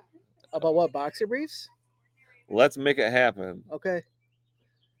discussion. About what? Boxer briefs? Let's make it happen. Okay.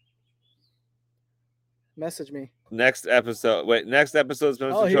 Message me. next episode. Wait, next episode.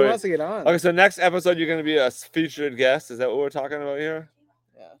 Oh, he Troy. wants to get on. Okay, so next episode you're going to be a featured guest. Is that what we're talking about here?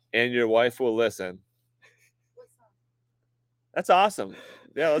 Yeah. And your wife will listen. That's awesome.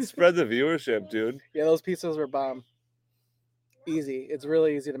 Yeah, let's spread the viewership, dude. Yeah, those pizzas were bomb. Easy. It's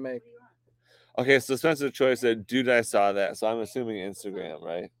really easy to make. Okay, so Spencer Troy said, dude, I saw that. So I'm assuming Instagram,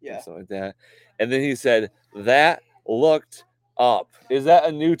 right? Yeah. Something like that. And then he said, that looked up. Is that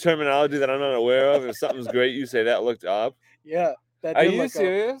a new terminology that I'm not aware of? If something's great, you say that looked up. Yeah. That Are did you look up.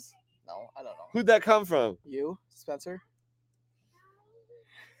 serious? No, I don't know. Who'd that come from? You, Spencer?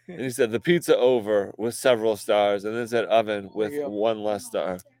 And he said, the pizza over with several stars. And then said oven with you go. one less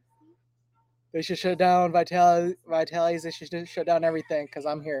star. They should shut down Vitali's. They should shut down everything because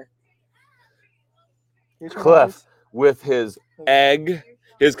I'm here. Here's your Cliff numbers. with his egg,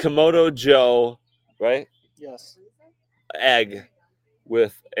 his Komodo Joe, right? Yes. Egg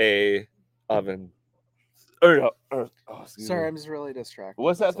with a oven. Excuse Sorry, me. I'm just really distracted.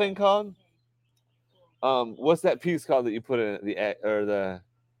 What's that That's all. thing called? What's that piece called that you put in the egg or the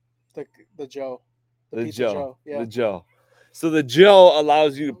Joe. the pizza Joe? Yeah. The Joe. So the Joe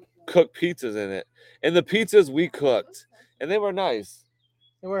allows you to cook pizzas in it, and the pizzas we cooked, and they were nice,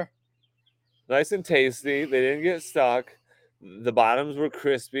 They were. nice and tasty. They didn't get stuck. The bottoms were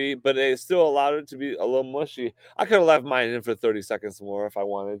crispy, but they still allowed it to be a little mushy. I could have left mine in for 30 seconds more if I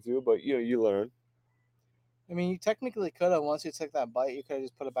wanted to, but you learn. I mean, you technically could have. Once you took that bite, you could have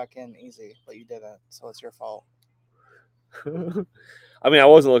just put it back in easy, but you didn't. So it's your fault. I mean, I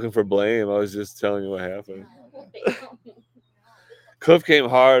wasn't looking for blame. I was just telling you what happened. Cliff came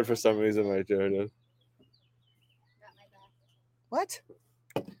hard for some reason right there, dude. What?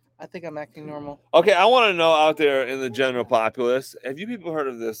 I think I'm acting normal. Okay, I want to know out there in the general populace, have you people heard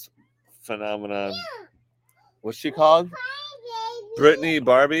of this phenomenon? What's she called? Britt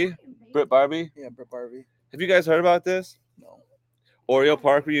Barbie? Yeah, Britt Barbie. Have you guys heard about this? No. Oreo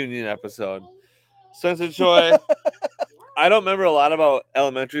Park reunion episode. Spencer Troy, I don't remember a lot about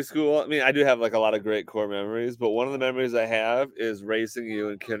elementary school. I mean, I do have like a lot of great core memories, but one of the memories I have is racing you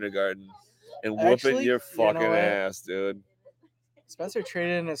in kindergarten and whooping Actually, your you know fucking what? ass, dude. Spencer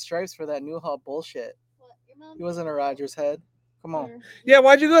traded in his stripes for that Newhall bullshit. He wasn't a Rogers head. Come on. Yeah,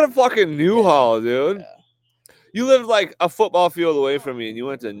 why'd you go to fucking Newhall, dude? Yeah. You lived like a football field away from me, and you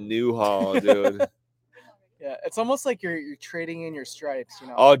went to Newhall, dude. Yeah, it's almost like you're trading in your stripes, you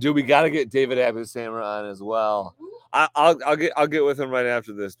know. Oh, dude, we gotta get David Abishammer on as well. I'll get with him right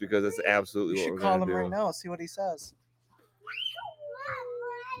after this because it's absolutely You what should we're call gonna him do. right now. See what he says.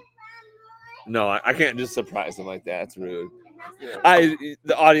 No, I can't just surprise him like that. It's rude.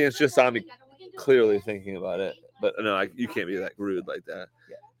 The audience just saw me clearly thinking about it, but no, you can't be that rude like that.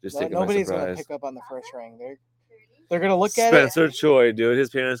 Yeah. Just take it by Nobody's gonna surprise. pick up on the first ring. They're gonna look at Spencer Choi, dude.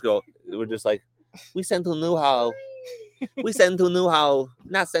 His parents were just like, we sent to Newhall. We sent to Newhall,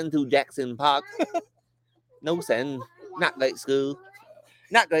 not sent to Jackson Park. No send. Not great school.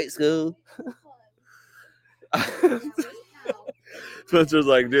 Not great school. Spencer's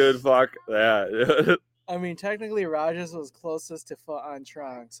like, dude, fuck that. I mean, technically, Rogers was closest to foot on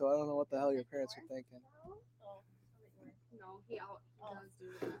Trong, so I don't know what the hell your parents were thinking.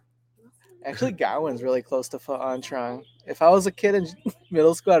 Actually, Gowan's really close to foot on Trong. If I was a kid in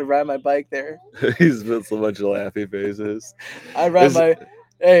middle school, I'd ride my bike there. He's built a bunch of laughy faces. I'd ride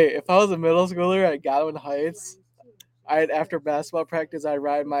Hey, if I was a middle schooler at Gowan Heights, after basketball practice, I'd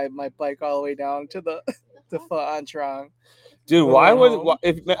ride my bike all the way down to the foot on Trong. Dude,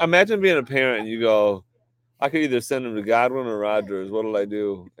 imagine being a parent and you go, I could either send him to Godwin or Rogers. What'll I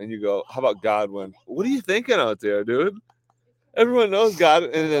do? And you go, how about Godwin? What are you thinking out there, dude? Everyone knows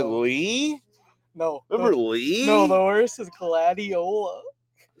Godwin. And then Lee? No. Remember Lee? No, the worst is Gladiola.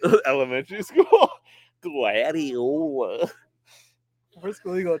 Elementary school? Gladiola. What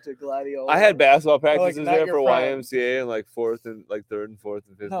school you go to, Gladiola? I had basketball practices not there your for friend. YMCA in like third and fourth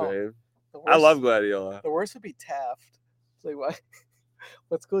and fifth No. grade. The I worst- love Gladiola. The worst would be Taft. It's like, what?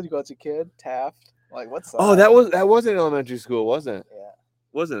 What school did you go to, kid? Taft. Like, what's that? Oh, that wasn't elementary school, wasn't it? Yeah.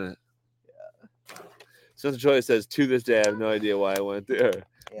 Wasn't it? Yeah. Spencer Troy says, to this day, I have no idea why I went there.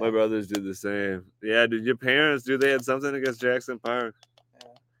 Yeah. My brothers did the same. Yeah, dude, your parents, dude, they had something against Jackson Park. Yeah.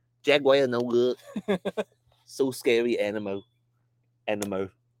 Jaguar, no good. So scary, Animo.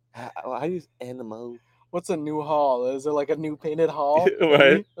 How do you use Animo? What's a new hall? Is it like a new painted hall?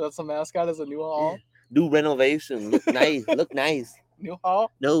 Right. That's the mascot. Is a new hall. New renovation. Look nice. Look nice. New hall.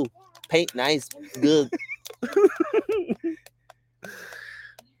 No. Paint nice. Good.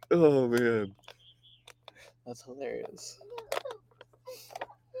 Oh, man. That's hilarious.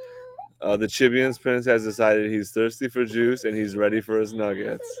 The Chibians Prince has decided he's thirsty for juice and he's ready for his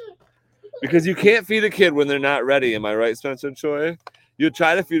nuggets. Because you can't feed a kid when they're not ready. Am I right, Spencer Choi? You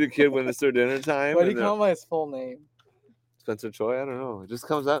try to feed a kid when it's their dinner time. Why do you and they're- call him by his full name? Spencer Choi? I don't know. It just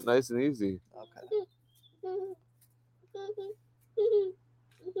comes out nice and easy.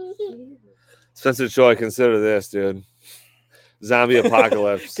 Spencer Choi, consider this, dude. Zombie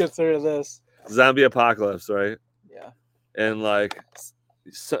apocalypse. Consider this. Zombie apocalypse, right? Yeah. And like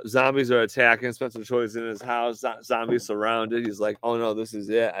zombies are attacking. Spencer Choi's in his house. Zombies surrounded. He's like, "Oh no, this is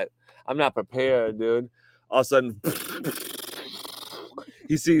it. I'm not prepared, dude." All of a sudden,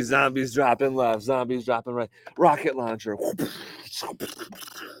 he sees zombies dropping left, zombies dropping right. Rocket launcher,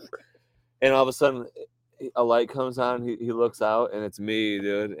 and all of a sudden, a light comes on. He looks out, and it's me,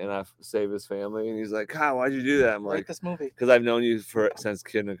 dude. And I save his family. And he's like, "Kyle, why'd you do that?" I'm Write like, this movie. "Because I've known you since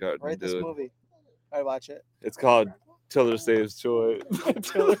kindergarten, Write this dude." movie. I watch it. It's called Tiller Saves Choi.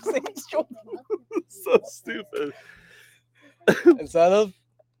 Tiller Saves Choi. So stupid. Instead of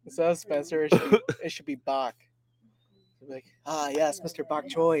Spencer, it should be Bach. Like, yes, Mr. Bok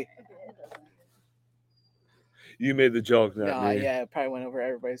Choy. You made the joke, not No, me. yeah, it probably went over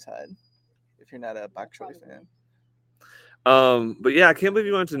everybody's head. If you're not a Bok Choy fan. But yeah, I can't believe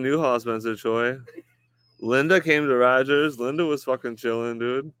you went to Newhall, Spencer Choi. Linda came to Rogers. Linda was fucking chilling,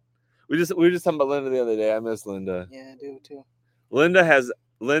 dude. We were just talking about Linda the other day. I miss Linda. Yeah, I do too. Linda has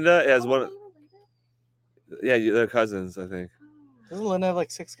one. Yeah, they're cousins, I think. Doesn't Linda have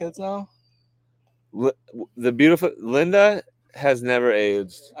like 6 kids now? The beautiful Linda has never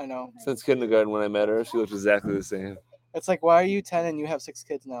aged I know. since kindergarten. When I met her, she looked exactly the same. It's like, why are you 10 and you have 6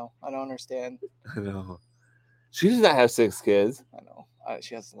 kids now? I don't understand. I know. She does not have 6 kids. I know.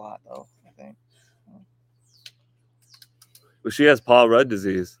 She has a lot though, I think. But she has Paul Rudd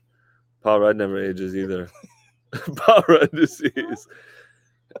disease. Paul Rudd never ages either. Paul Rudd disease.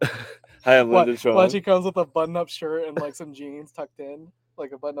 Hi, I'm Linda Trump. Watch, he comes with a button-up shirt and like some jeans tucked in,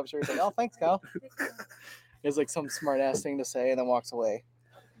 like a button-up shirt. He's like, "Oh, thanks, Kyle." He has like some smart-ass thing to say and then walks away.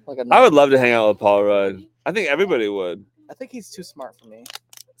 Like I would love to hang out with Paul Rudd. I think everybody would. I think he's too smart for me.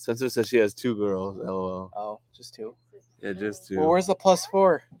 Spencer says she has 2 girls. LOL. Oh, just 2. Yeah, just 2. Well, where's the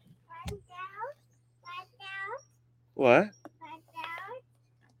 +4? What?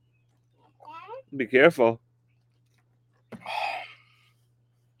 Be careful. I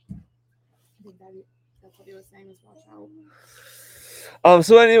think that's what he was saying, is watch out.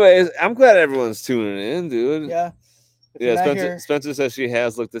 So anyways, I'm glad everyone's tuning in, dude. Yeah. If you're Yeah, not here- Spencer says she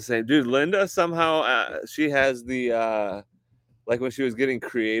has looked the same. Dude, Linda somehow she has the like when she was getting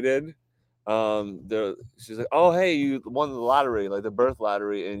created, she's like, "Oh, hey, you won the lottery, like the birth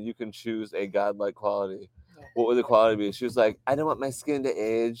lottery, and you can choose a godlike quality." What would the quality be? She was like, "I don't want my skin to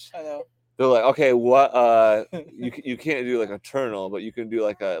age." I know. They're like, "Okay, what you can't do like eternal, but you can do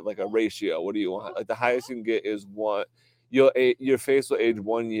like a ratio. What do you want? Like the highest you can get is 1. Your face will age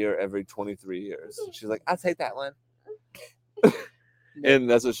 1 year every 23 years." She's like, "I'll take that one." And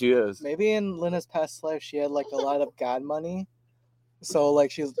that's what she is. Maybe in Linda's past life, she had like a lot of God money. So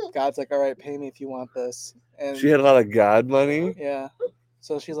like God's like, "All right, pay me if you want this." And She had a lot of God money. yeah.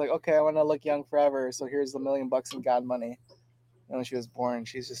 So she's like, "Okay, I want to look young forever. So here's the $1 million in God money." And when she was born,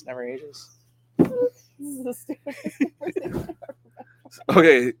 she's just never ages. This is the stupidest conversation ever.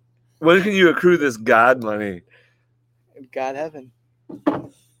 Okay, when can you accrue this God money? In God heaven.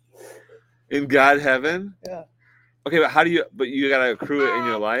 In God heaven? Yeah. Okay, but how do you? But you gotta accrue it in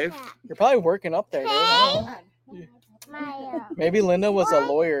your life. You're probably working up there, dude. I don't know. Maybe Linda was a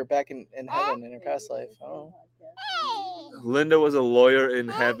lawyer back in heaven in her past life. I don't know. Linda was a lawyer in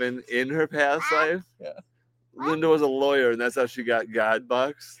heaven in her past life. Yeah. Linda was a lawyer, and that's how she got God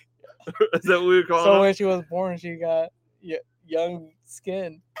bucks. Is that what we were calling So them? when she was born, she got young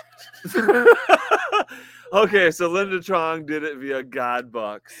skin. Okay, so Linda Trong did it via God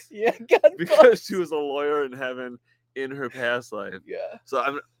bucks Yeah, God because bucks. she was a lawyer in heaven in her past life. Yeah. So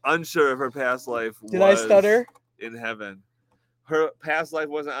I'm unsure if her past life Did I stutter? in heaven. Her past life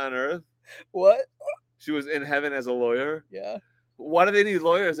wasn't on earth. What? She was in heaven as a lawyer. Yeah. Why do they need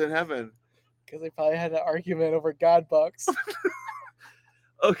lawyers in heaven? Because they probably had an argument over God bucks.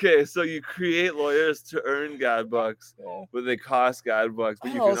 Okay, so you create lawyers to earn God bucks, Yeah. but they cost God bucks.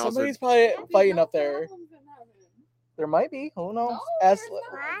 But you Oh, can also somebody's probably There'll be fighting no up there. problems in heaven. There might be. Who knows? No, Ask, there's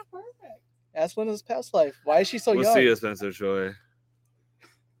not. It's perfect. ask Linda's past life. Why is she so we'll young? see you, Spencer Choi.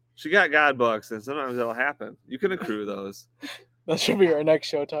 She got God bucks, and sometimes that'll happen. You can accrue those. That should be our next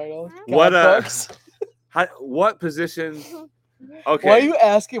show title. God What bucks. what position? Okay, Why are you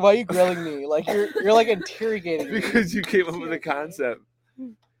asking? Why are you grilling me? Like you're like interrogating me. because you came up with the concept.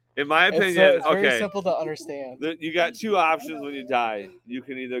 In my It's, opinion, it's very okay. simple to understand. You got 2 options when you die. You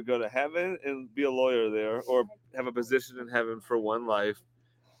can either go to heaven and be a lawyer there, or have a position in heaven for one life,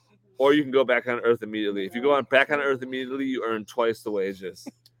 or you can go back on Earth immediately. If you go back on Earth immediately, you earn twice the wages.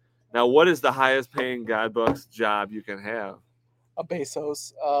 Now, what is the highest paying God Bucks job you can have? A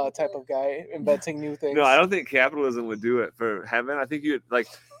Bezos type of guy inventing new things. No, I don't think capitalism would do it for heaven. I think you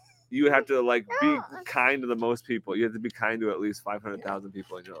would have to be kind to the most people. You have to be kind to at least 500,000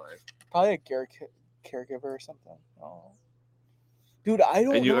 people in your life. Probably a caregiver or something. Oh. Dude, I don't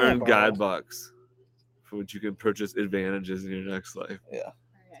know. And you earn bro. God Bucks, for which you can purchase advantages in your next life. Yeah. All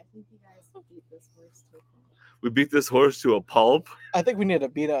right, I think you guys beat this horse to a pulp. We beat this horse to a pulp. I think we need to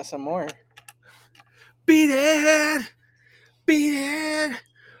beat out some more. Beat it! Beat it!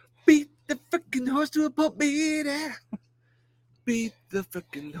 Beat the freaking horse to a pulp. Beat it! Beat the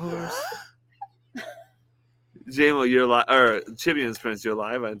freaking horse. JMO, you're live, or Chibians Prince, you're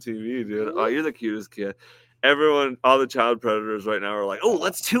live on TV, dude. Oh, you're the cutest kid. Everyone, all the child predators right now are like, oh,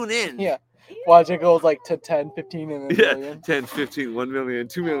 let's tune in. Yeah. Watch it goes like to 10, 15, and a Yeah, million. 10, 15, 1 million,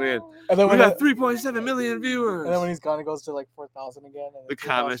 2 million. And then We when got 3.7 million viewers. and then when he's gone, it goes to like 4,000 again. And The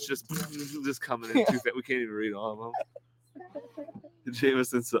comments just coming in too fast. We can't even read all of them.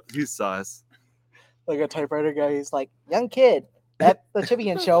 Jameson, he's sauce. like a typewriter guy. He's like, young kid at the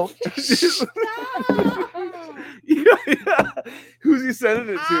Chibian show. Yeah. Who's he sending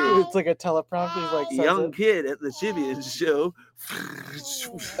it to? It's like a teleprompter. He's like, says Young it. kid at the Chibian show.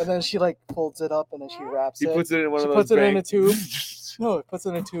 And then she like folds it up and then she wraps He it. puts it in one She of those. puts it in a bank- tube. No, it puts it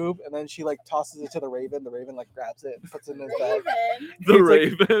in a tube and then she like tosses it to the Raven. The Raven like grabs it and puts it in his bag. Raven. The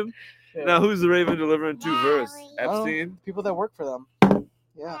It's like- Raven. Yeah. Now who's the Raven delivering to first? I don't know. Epstein. People that work for them.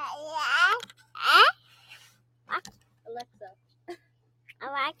 Yeah.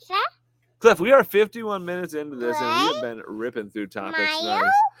 Alexa? Cliff, we are 51 minutes into this and we have been ripping through topics.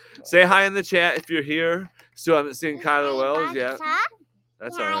 Nice. Say hi in the chat if you're here. Still haven't seen Kyler Wells yet.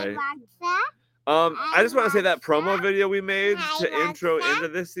 That's all right. I just want to say that promo video we made to intro into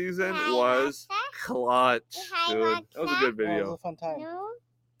this season was clutch, dude. That was a good Yeah, it was video. a fun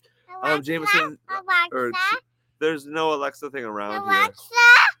time. Jameson, or there's no Alexa thing around here.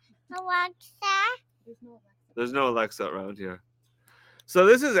 There's no Alexa around here. So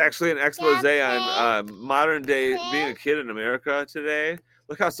this is actually an expose on modern day being a kid in America today.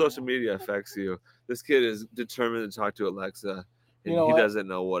 Look how social media affects you. This kid is determined to talk to Alexa, and You know he what? doesn't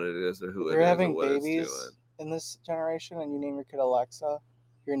know what it is or who it You're is or having what it's babies in this generation and you name your kid Alexa,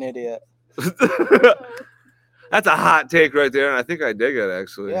 you're an idiot. doing. That's a hot take right there, and I think I dig it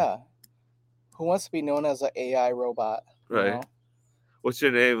actually. Yeah. Who wants to be known as an AI robot? you Right. know? What's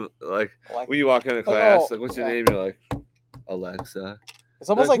your name? Like Like, when you walk into class, oh, like what's your yeah. name? You're like Alexa. it's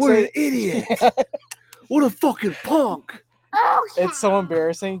almost like what an saying, idiot! What a fucking punk! it's so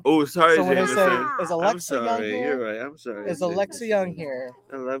embarrassing. Oh, sorry, So when they Jameson. say, is I'm Alexa Young sorry. You're here? right. I'm sorry. Is Alexa Young here?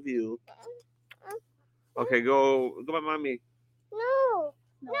 I love you. Okay, go by mommy. No.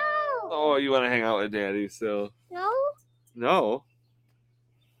 No. Oh, you want to hang out with daddy still? No. No.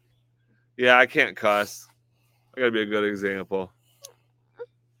 Yeah, I can't cuss. I gotta be a good example.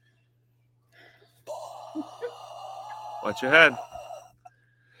 Watch your head.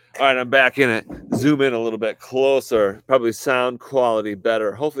 All right, I'm back in it. Zoom in a little bit closer. Probably sound quality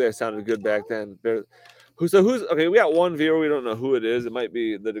better. Hopefully, I sounded good back then. Who's okay? We got one viewer. We don't know who it is. It might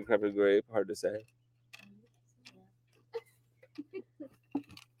be the Decrepit Grape. Hard to say.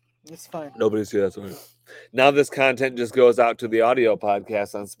 It's fine. Nobody's here. That's right. Now this content just goes out to the audio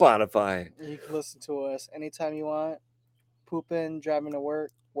podcast on Spotify. You can listen to us anytime you want. Pooping, driving to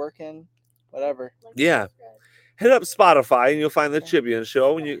work, working, whatever. Yeah. Hit up Spotify and you'll find the Chibian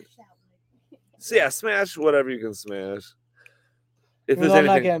Show. When you smash whatever you can smash. If Even there's though I'm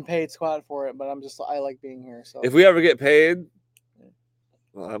not anything, getting paid squat for it, but I like being here. So if we ever get paid,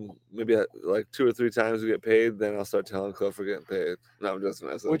 well, maybe like 2 or 3 times we get paid, then I'll start telling Cliff we're getting paid. No, I'm just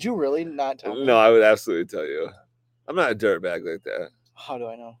messing. would you really not tell me? No, I would absolutely tell you. I'm not a dirtbag like that. How do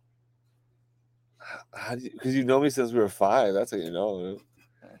I know? How do you? Because you know me since we were 5. That's how you know. Man.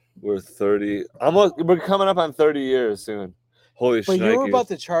 We're 30. We're coming up on 30 years soon. Holy But you were shnikes. about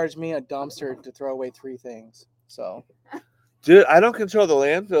to charge me a dumpster to throw away 3 things. So, Dude, I don't control the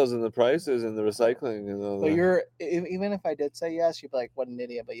landfills and the prices and the recycling and all but that. even if I did say yes, you'd be like, "What an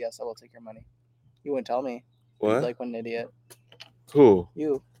idiot!" But yes, I will take your money. You wouldn't tell me. You'd be What? like, "What an idiot!" Who?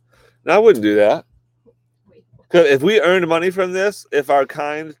 You. No, I wouldn't do that. 'Cause if we earned money from this, if our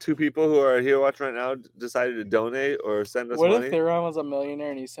kind 2 people who are here watching right now decided to donate or send us What money, if Theron was a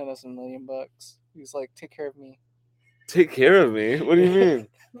millionaire and he sent us $1 million? He's like, "Take care of me." take care of me. What do you mean?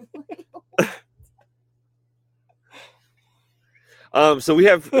 So we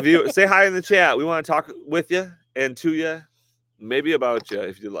have say hi in the chat. We want to talk with you and to you, maybe about you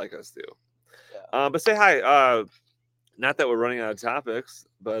if you'd like us to. Yeah. But say hi. Not that we're running out of topics.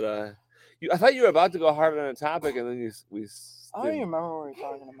 But I thought you were about to go hard on a topic, and then we. I don't even remember what we were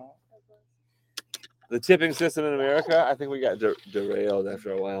talking about. The tipping system in America. I think we got derailed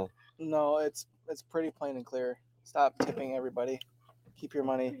after a while. No, it's pretty plain and clear. Stop tipping everybody. Keep your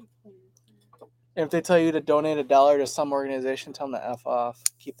money. And if they tell you to donate $1 to some organization, tell them to F off.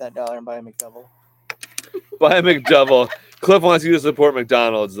 Keep that dollar and buy a McDouble. Buy a McDouble. Cliff wants you to support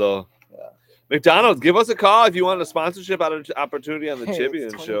McDonald's, though. Yeah. McDonald's, give us a call if you want a sponsorship opportunity on the Hey, Chibian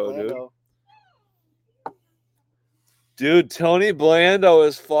it's Tony show, dude. Blando. Dude, Tony Blando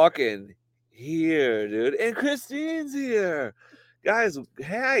is fucking here, dude. And Christine's here. Guys,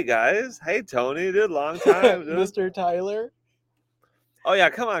 hey, guys. Hey, Tony, dude. Long time, dude. Mr. Tyler. Oh, yeah.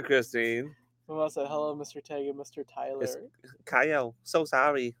 Come on, Christine. Someone said, hello, Mr. Tag and Mr. Tyler. It's- Kyle, so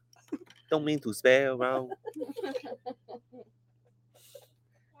sorry. Don't mean to spell wrong.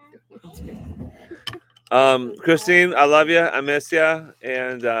 Christine, I love you. I miss you.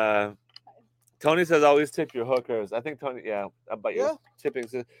 And Tony says always tip your hookers. I think Tony, yeah, about your Yeah. tipping.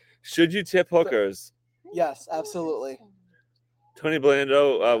 Should you tip hookers? Yes, absolutely. Tony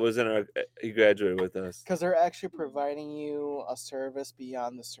Blando was he graduated with us. Because they're actually providing you a service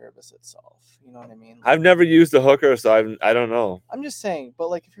beyond the service itself. You know what I mean? I've never used a hooker, so I don't know. I'm just saying, but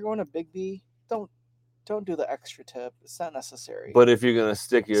like if you're going to Big B, don't do the extra tip. It's not necessary. But if you're gonna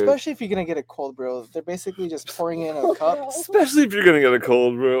stick your, Especially if you're gonna get a cold brew, they're basically just pouring in a cup. especially if you're gonna get a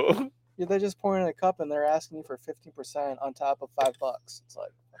cold brew. Yeah, they're just pouring in a cup and they're asking you for 15% on top of $5. It's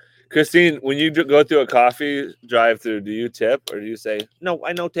like, Christine, when you go through a coffee drive-through, do you tip or do you say no?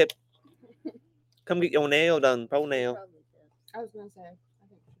 I no tip. Come get your nail done, pro nail. I was gonna say, I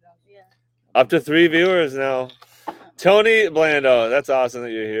think she does. Yeah. Up to 3 viewers now. Tony Blando, that's awesome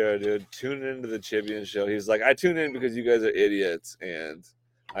that you're here, dude. Tune into the Chibian show. He's like, I tune in because you guys are idiots, and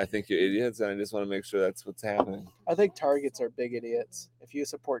I think you're idiots, and I just want to make sure that's what's happening. I think Targets are big idiots. If you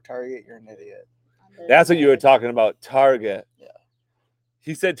support Target, you're an idiot. That's what you were talking about, Target. Yeah.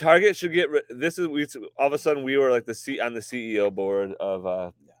 He said Target should get all of a sudden we were like on the CEO board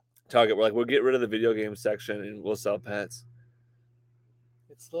of Target. We're like, we'll get rid of the video game section and we'll sell pets.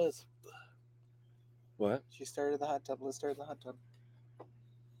 It's Liz. What? She started the hot tub. Liz started the hot tub.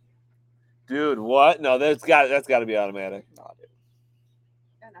 Dude, what? No, that's got to be automatic. Nah, dude.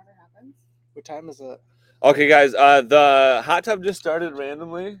 That never happens. What time is it? Okay, guys, the hot tub just started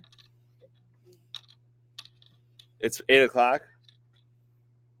randomly. It's 8 o'clock.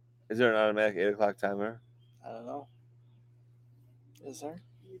 Is there an automatic 8 o'clock timer? I don't know. Is there?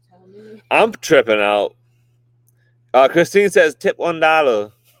 You tell me. I'm tripping out. Christine says tip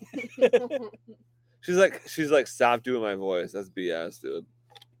 $1. She's like, stop doing my voice. That's BS, dude.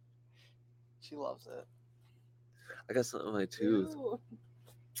 She loves it. I got something in my tooth. Ew.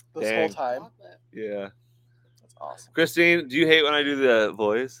 This Dang. whole time. Chocolate. Yeah. That's awesome. Christine, do you hate when I do the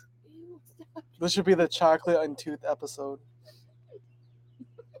voice? Ew. This should be the chocolate and tooth episode.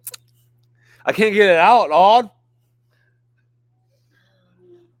 I can't get it out, Odd.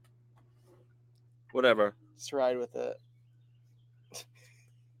 Whatever. Just ride with it.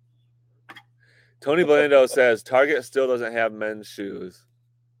 Tony Blando says Target still doesn't have men's shoes.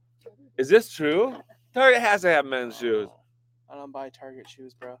 Is this true? Target has to have men's shoes. I don't buy Target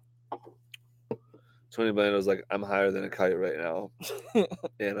shoes, bro. Tony Blando's like, I'm higher than a kite right now.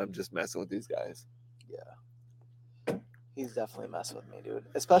 And I'm just messing with these guys. Yeah. He's definitely messing with me, dude.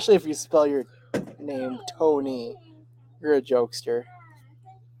 Especially if you spell your name Tony. You're a jokester.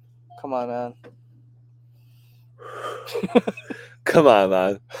 Come on, man. Come on,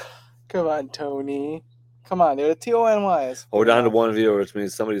 man. Come on, Tony. Come on, dude. Tony is. We're down to one viewer, which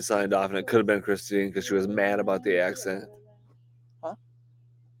means somebody signed off, and it could have been Christine because she was mad about the accent. Huh?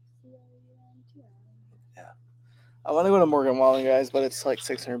 Yeah. I want to go to Morgan Wallen, guys, but it's like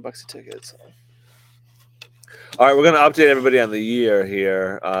 $600 a ticket. So. All right, we're going to update everybody on the year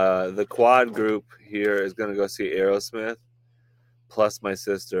here. The quad group here is going to go see Aerosmith plus my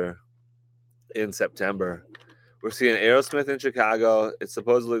sister in September. We're seeing Aerosmith in Chicago. It's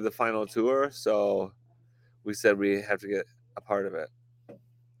supposedly the final tour, so we said we have to get a part of it. Yeah.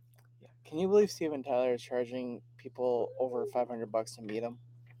 Can you believe Steven Tyler is charging people over $500 to meet him?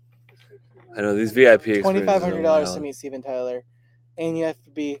 I know these VIP experiences are $2,500 to wild. meet Steven Tyler, and you have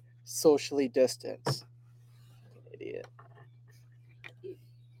to be socially distanced. Idiot.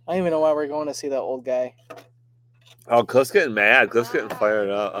 I don't even know why we're going to see that old guy. Oh, Cliff's getting mad. Cliff's getting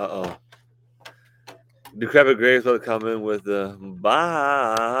fired up. Uh-oh. Decrepit Graves will come in with the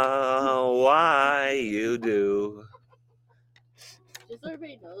why you do. Just so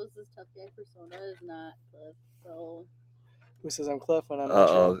everybody knows, this tough guy persona is not Cliff, so Who says I'm Cliff when I'm not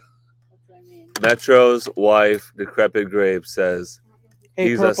Uh-oh. sure? that's what I mean. Metro's wife, Decrepit Graves, says, Hey,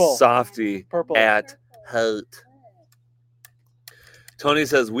 He's purple. a softie Purple. at heart. Tony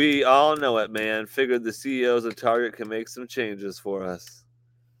says, we all know it, man. Figured the CEOs of Target can make some changes for us.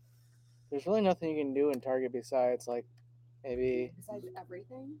 There's really nothing you can do in Target besides, like, maybe, Besides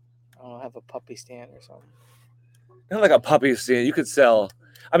everything. I don't know, have a puppy stand or something. Not like a puppy stand. You could sell.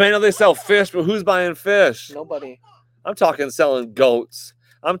 I mean, I know they sell fish, but who's buying fish? Nobody. I'm talking selling goats.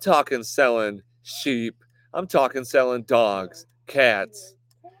 I'm talking selling sheep. I'm talking selling dogs, cats,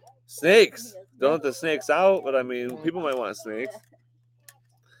 snakes. Don't let the snakes out, but I mean, people might want snakes.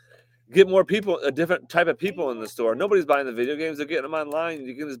 Get more people, a different type of people in the store. Nobody's buying the video games. They're getting them online.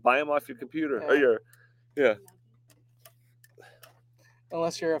 You can just buy them off your computer or your, yeah.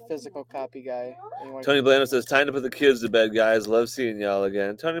 Unless you're a physical copy guy. and you wanna Tony keep- Blando says, time to put the kids to bed, guys. Love seeing y'all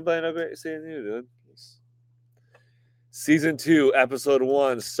again. Tony Blando, great seeing you, dude. Season 2, episode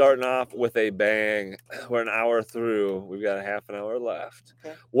 1, starting off with a bang. We're an hour through. We've got a half an hour left.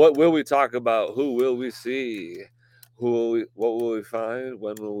 Okay. What will we talk about? Who will we see? What will we find?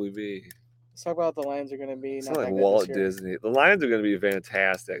 When will we be? Let's talk about what the Lions are going to be. It's Not not that like good Walt this year. Disney. The Lions are going to be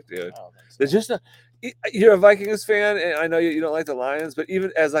fantastic, dude. I don't think so. They're just not, you're a Vikings fan, and I know you don't like the Lions, but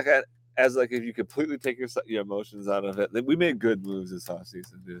even as if you completely take your emotions out of it, we made good moves this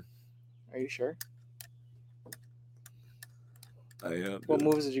offseason, dude. Are you sure? I am. What dude.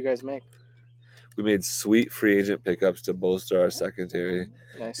 moves did you guys make? We made sweet free agent pickups to bolster our secondary.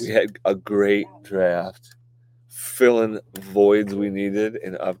 Nice. We had a great draft, filling voids we needed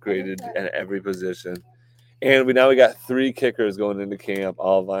and upgraded at every position. And we got 3 kickers going into camp,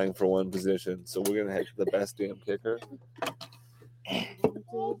 all vying for one position. So we're gonna have the best damn kicker.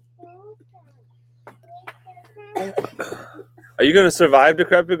 Are you gonna survive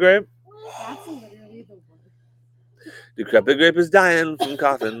Decrepit Grape? That's literally the worst. Decrepit Grape is dying from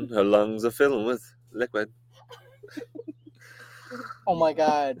coughing. Her lungs are filling with liquid. Oh my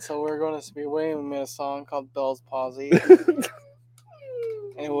god. So we're going to Speedway and we made a song called Bell's Palsy. It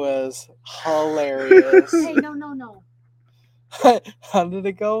was hilarious. Hey, no. How did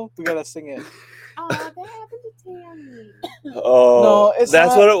it go? We gotta sing it. Oh, that happened to Tammy. Oh, No, it's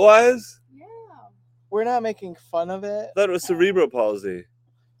that's not- what it was? Yeah. We're not making fun of it. I thought it was cerebral palsy.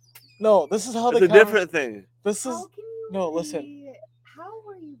 No, this is how It's the a different thing. This is How can you no, be- listen. How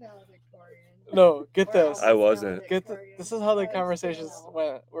were you valedictorian? no. Get Or this. I wasn't. Get this is how the conversations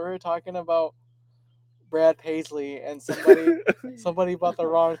went. We were talking about Brad Paisley and somebody bought the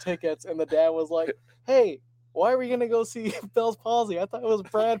wrong tickets and the dad was like, "Hey, why are we gonna go see Bell's Palsy? I thought it was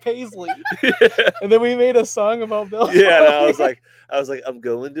Brad Paisley." And then we made a song about Bell's Yeah, and I Palsy. was like, I'm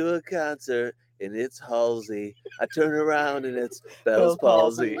going to a concert and it's Halsey. I turn around and it's Bell's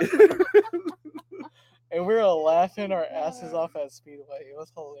Bell's palsy. And we were laughing our asses off at Speedway. It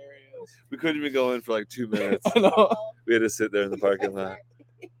was hilarious. We couldn't even go in for like 2 minutes. I know. We had to sit there in the parking lot.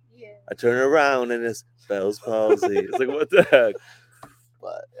 Yeah. I turn around and it's Bell's palsy. It's like, what the heck?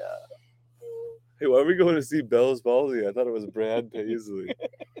 But yeah. Hey, why are we going to see Bell's palsy? I thought it was Brad Paisley.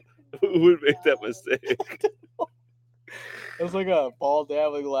 Who would make that mistake? It was like a bald dad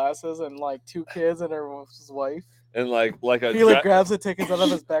with glasses and like 2 kids and his wife. And like a He like dre- grabs the tickets out of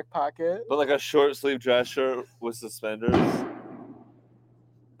his back pocket. but like a short sleeve dress shirt with suspenders. Looks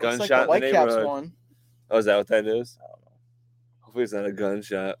Gunshot like the in the Whitecaps neighborhood. one. Oh, is that what that is? Hopefully it's not a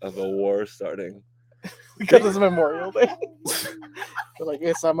gunshot of a war starting. Because it's Memorial Day. They're like,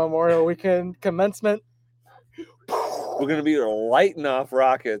 it's a Memorial Weekend commencement. We're gonna be lighting off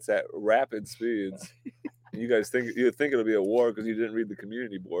rockets at rapid speeds. You guys think it'll be a war because you didn't read the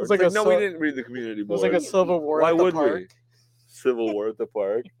community board? It's like It's a no, we so- didn't read the community It board. was like a Civil War Why at the would park. we? Civil War at the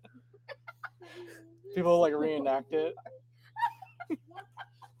park. People like reenact it.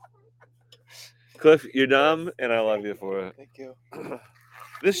 Cliff, you're dumb, and I love you for it. Thank you.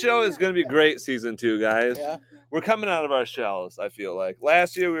 This show is gonna be great, season 2, guys. Yeah. We're coming out of our shells. I feel like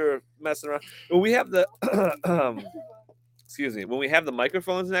last year we were messing around. When we have the excuse me, when we have the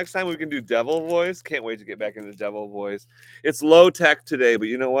microphones next time, we can do devil voice. Can't wait to get back into devil voice. It's low tech today, but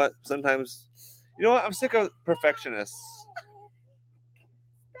you know what? Sometimes, you know what? I'm sick of perfectionists.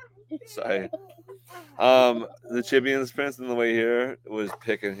 Sorry. The Chibians Prince on the way here was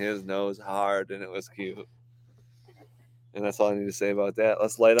picking his nose hard, and it was cute. And that's all I need to say about that.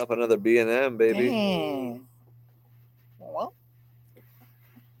 Let's light up another B&M, baby. Dang. Well,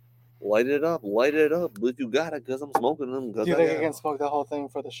 Light it up, but you got it because I'm smoking them. do you think I can smoke the whole thing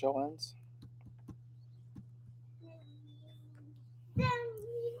before the show ends?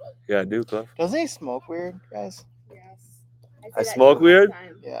 Yeah, I do, Cliff. Doesn't he smoke weird, guys? Yes. I say that smoke to him all the weird?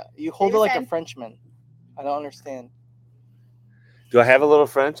 time. Yeah. You hold it like a said- Frenchman. I don't understand. Do I have a little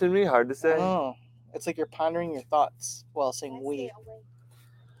French in me? Hard to I say. don't know. It's like you're pondering your thoughts while saying we.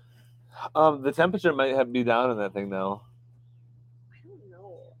 The temperature might be down in that thing now. I don't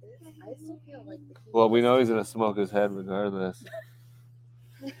know. I still feel like the heat Well, we is- know he's gonna smoke his head regardless.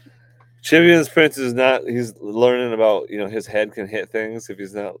 Chibian's Prince is not. He's learning about his head can hit things if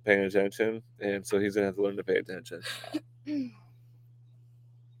he's not paying attention, and so he's gonna have to learn to pay attention.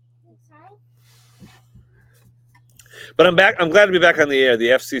 But I'm back. I'm glad to be back on the air. The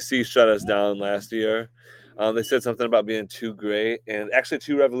FCC shut us down last year. They said something about being too great and actually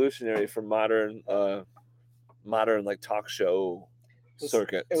too revolutionary for modern like talk show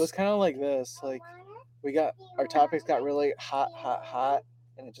circuits. It was kind of like this. Like our topics got really hot,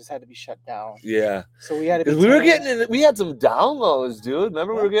 and it just had to be shut down. Yeah. So we had to. Because we had some downloads, dude.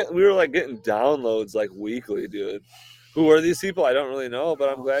 Remember we were like getting downloads like weekly, dude. Who are these people? I don't really know, but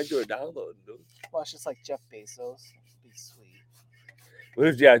I'm glad you were downloading, dude. Well, it's just like Jeff Bezos. Be sweet. What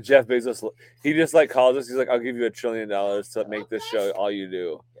if Jeff Bezos? He just like calls us. He's like, "I'll give you $1 trillion to make this show all you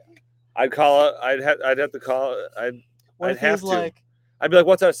do." I'd call it. I'd have to call it. I'd have to. Like, I'd be like,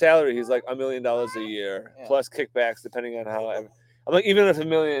 "What's our salary?" He's like, $1 million a year plus kickbacks, depending on how. I'm like, even if $1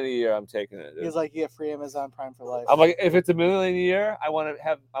 million a year, I'm taking it. Dude. He's like, you get free Amazon Prime for life. I'm like, if it's $1 million a year, I'm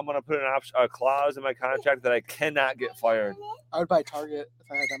gonna put a clause in my contract that I cannot get fired. I would buy Target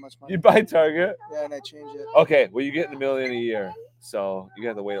if I had that much money. You buy Target? Yeah, and I change it. Okay, well, you get $1 million a year, so you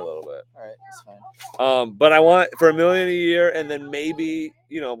have to wait a little bit. All right, that's fine. But I want for $1 million a year, and then maybe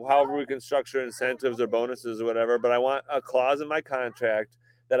however we can structure incentives or bonuses or whatever. But I want a clause in my contract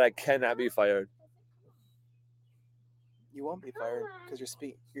that I cannot be fired. You won't be fired because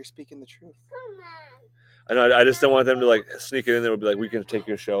you're speaking the truth. I know. I just don't want them to like sneak it in there and be like, "We can take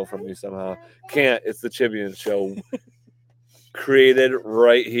your show from you somehow." Can't. It's the Chibian Show, created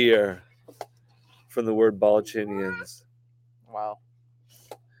right here from the word Balchinians. Wow.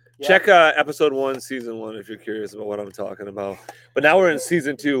 Yeah. Check episode 1, season 1, if you're curious about what I'm talking about. But now we're in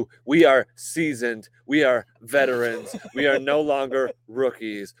season 2. We are seasoned. We are veterans. We are no longer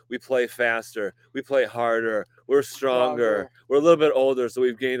rookies. We play faster. We play harder. We're stronger. We're a little bit older, so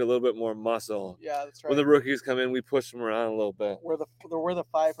we've gained a little bit more muscle. Yeah, that's right. When the rookies come in, we push them around a little bit. We're the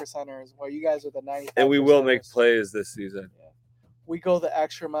 5%ers, while you guys are the 95%. And we will make plays this season. Yeah. We go the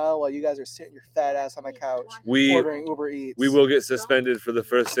extra mile while you guys are sitting your fat ass on the couch ordering Uber Eats. We will get suspended for the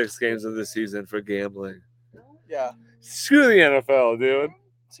first 6 games of the season for gambling. Yeah. Screw the NFL, dude.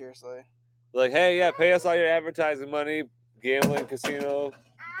 Seriously. Like, hey, yeah, pay us all your advertising money. Gambling, casino,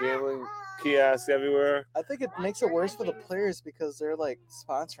 gambling kiosks everywhere. I think it makes it worse for the players because they're like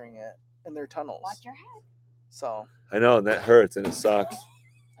sponsoring it in their tunnels. Watch your head. So. I know, and that hurts and it sucks.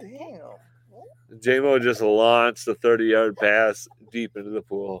 Damn. J-Mo just launched a 30-yard pass deep into the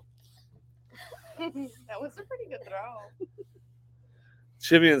pool. That was a pretty good throw.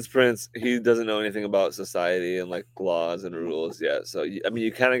 Chibian's Prince, he doesn't know anything about society and like laws and rules yet. So, I mean,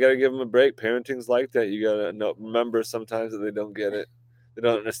 you kind of got to give him a break. Parenting's like that. You got to remember sometimes that they don't get it. They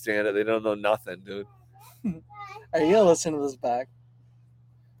don't understand it. They don't know nothing, dude. Are you going to listen to this back?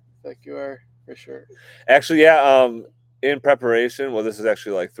 Like you are, for sure. Actually, yeah. In preparation, well, this is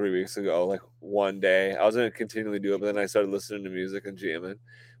actually like 3 weeks ago, like one day. I was going to continually do it, but then I started listening to music and jamming.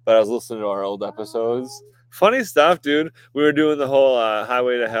 But I was listening to our old episodes. Funny stuff, dude. We were doing the whole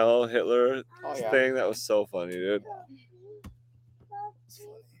Highway to Hell Hitler thing. That was so funny, dude.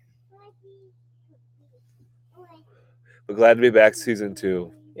 But glad to be back season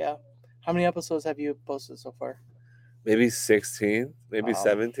 2. Yeah. How many episodes have you posted so far? Maybe 16, maybe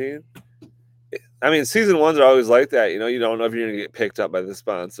 17. I mean, season 1s are always like that. You don't know if you're going to get picked up by the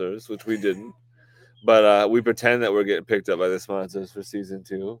sponsors, which we didn't. But we pretend that we're getting picked up by the sponsors for season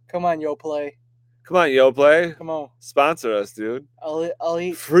 2. Come on, YoPlay. Come on, YoPlay. Come on. Sponsor us, dude. I'll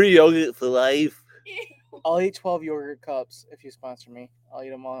eat free yogurt for life. I'll eat 12 yogurt cups if you sponsor me. I'll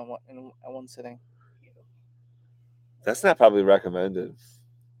eat them all in one sitting. That's not probably recommended.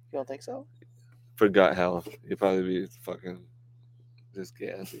 You don't think so? For gut health. You'd probably be fucking just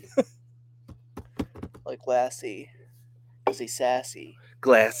gassy. Like Lassie. Was he sassy?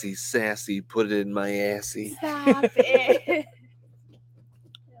 Glassy, sassy, put it in my assy. Stop it.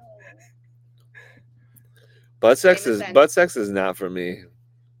 Butt sex is not for me.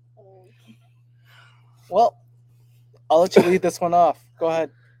 Well, I'll let you lead this one off. Go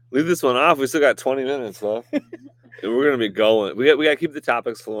ahead. Leave this one off. We still got 20 minutes left. And we're gonna be going. We got to keep the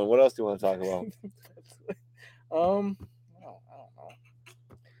topics flowing. What else do you want to talk about? I don't know.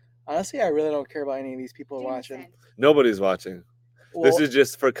 Honestly, I really don't care about any of these people watching. Nobody's watching. Well, this is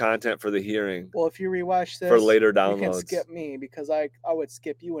just for content for the hearing. Well, if you rewatch this for later downloads, you can skip me because I would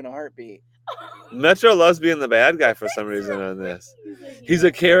skip you in a heartbeat. Metro loves being the bad guy for some reason on this. He's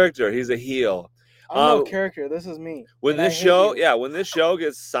a character. He's a heel. I'm no Um, character. This is me. When And I this hate show, you. yeah, when this show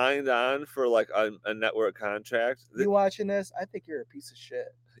gets signed on for like a network contract, You watching this? I think you're a piece of shit.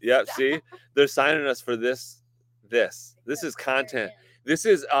 yeah, see, they're signing us for this. This is content. This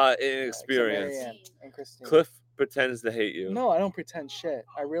is an Except experience. Marianne and Christine. Cliff pretends to hate you. No, I don't pretend shit.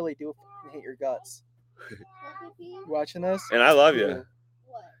 I really do fucking hate your guts. You watching this? And I love You you. do.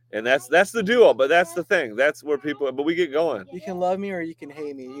 And that's the duo, but that's the thing. That's where people. But we get going. You can love me or you can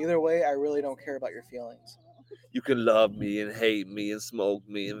hate me. Either way, I really don't care about your feelings. You can love me and hate me and smoke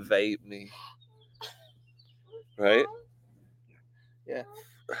me and vape me. Right? Yeah.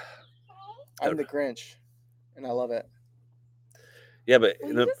 I'm the Grinch, and I love it. Yeah, but Will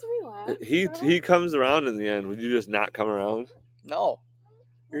you you know, just relax? he comes around in the end. Would you just not come around? No.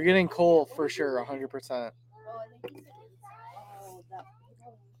 You're getting Cole for sure, 100%.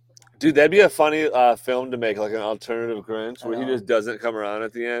 Dude, that'd be a funny film to make, like an alternative Grinch, I where he know. just doesn't come around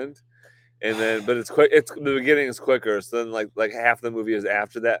at the end, and then but it's quick. It's the beginning is quicker, so then like half the movie is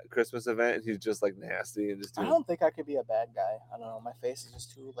after that Christmas event, and he's just like nasty and just I doing. don't think I could be a bad guy. I don't know. My face is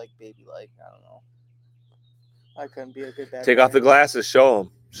just too like baby-like. I don't know. I couldn't be a good bad Take guy. off the glasses, show him,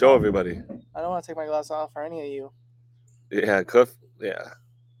 show everybody. I don't want to take my glasses off for any of you. Yeah, Cliff. Yeah,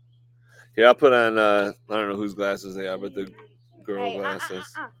 yeah. I'll put on. I don't know whose glasses they are, but the girl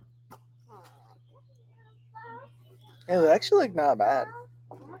glasses. Hey, they actually look not bad.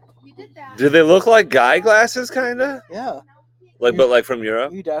 Do they look like guy glasses, kinda? Yeah. Like, but like from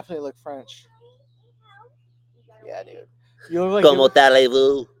Europe. You definitely look French. Yeah, dude. You look like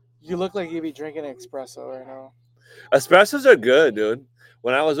allez-vous? you look like you'd be drinking an espresso right now. Espressos are good, dude.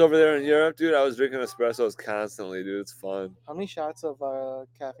 When I was over there in Europe, dude, I was drinking espressos constantly, dude. It's fun. How many shots of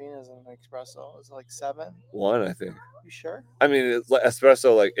caffeine is in an espresso? Is it like 7? One, I think. You sure? I mean, it's like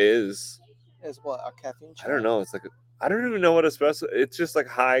espresso, like is. Is what a caffeine shot? I don't know. It's like I don't even know what espresso. It's just like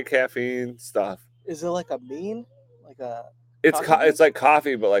high caffeine stuff. Is it like a bean? Like a It's Coffee it's like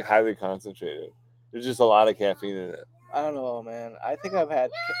coffee, but like highly concentrated. There's just a lot of caffeine in it. I don't know, man. I think I'd have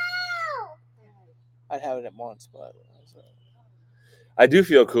it at once, but I do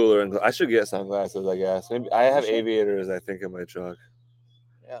feel cooler, and I should get sunglasses. I guess maybe I have should. aviators. I think in my truck.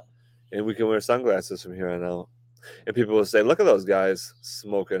 Yeah. And we can wear sunglasses from here on out. And people will say, "Look at those guys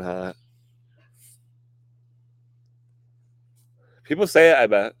smoking hot." People say it. I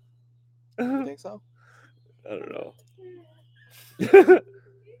bet. you think so? I don't know.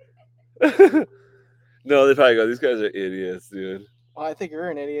 No, they probably go, "These guys are idiots, dude." Well, I think you're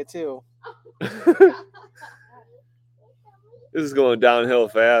an idiot too. This is going downhill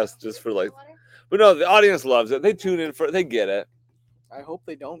fast, just for like. But no, the audience loves it. They tune in for. They get it. I hope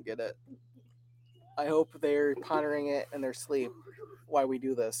they don't get it. I hope they're pondering it in their sleep. Why we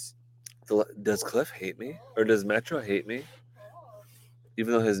do this? Does Cliff hate me, or does Metro hate me?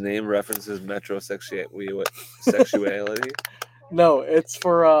 Even though his name references metrosexuality. No, it's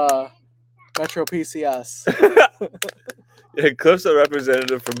for Metro PCS. Yeah, Cliff's a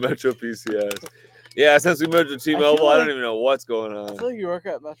representative from Metro PCS. Yeah, since we merged with T-Mobile, I don't even know what's going I on. feel like you work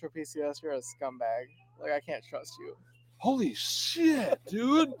at Metro PCS. You're a scumbag. Like I can't trust you. Holy shit,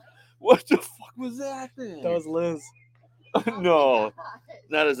 dude! What the fuck was that thing? That was Liz. No,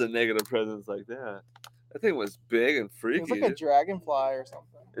 not as a negative presence like that. That thing was big and It freaky. was like a dragonfly or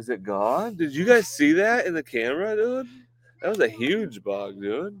something. Is it gone? Did you guys see that in the camera, dude? That was a huge bug,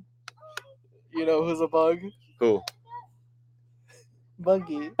 dude. You know who's a bug? Who?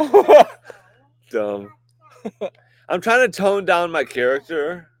 Buggy. Dumb. I'm trying to tone down my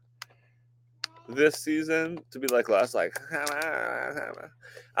character this season to be like less like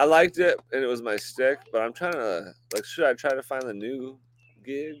I liked it and it was my stick, but I'm trying to like should I try to find a new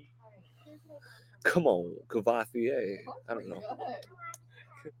gig? Come on, Cavatier. I don't know.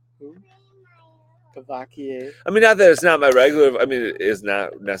 Cavaquier. I mean, not that it's not my regular. I mean, it is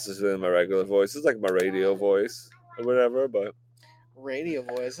not necessarily my regular voice. It's like my radio voice or whatever. But Radio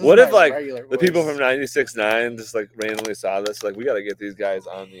voice. This what is if my like regular the people voice. from 96.9 just like randomly saw this? Like, we got to get these guys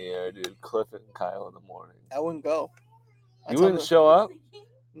on the air, dude. Cliff and Kyle in the morning. I wouldn't go. You wouldn't show up?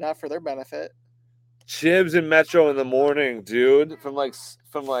 Not for their benefit. Chibs and Metro in the morning, dude. From like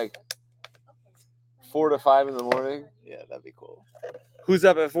 4 to 5 in the morning. Yeah, that'd be cool. Who's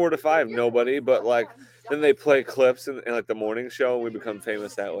up at 4 to 5? Nobody. But like, then they play clips in like the morning show, and we become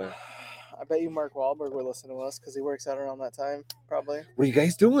famous that way. I bet you Mark Wahlberg would listen to us because he works out around that time, probably. What are you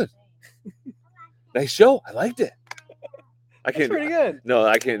guys doing? Nice show. I liked it. I That's can't. pretty good. No,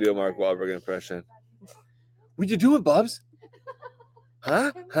 I can't do a Mark Wahlberg impression. What you doing, Bubs?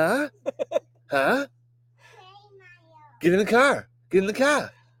 Huh? Huh? Huh? Get in the car. Get in the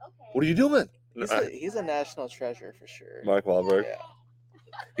car. What are you doing? He's a national treasure for sure. Mark Wahlberg. Yeah.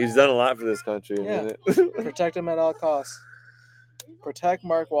 He's done a lot for this country. Yeah. Isn't it? Protect him at all costs. Protect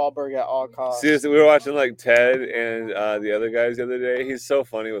Mark Wahlberg at all costs. Seriously, we were watching like Ted and the other guys the other day. He's so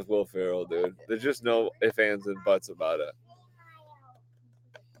funny with Will Ferrell, dude. There's just no ifs, ands, and buts about it.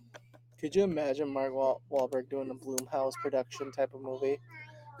 Could you imagine Mark Wahlberg doing a Blumhouse production type of movie?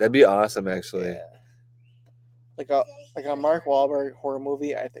 That'd be awesome, actually. Like a Mark Wahlberg horror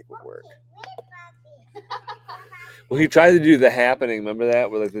movie, I think would work. Well, he tried to do The Happening. Remember that?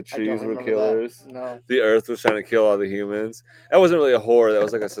 Where like the I don't trees were remember killers. that. No. The Earth was trying to kill all the humans. That wasn't really a horror. That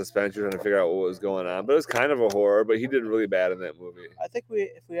was like a suspense. You're trying to figure out what was going on. But it was kind of a horror. But he did really bad in that movie. I think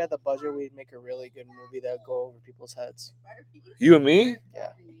if we had the budget, we'd make a really good movie that would go over people's heads. You and me? Yeah.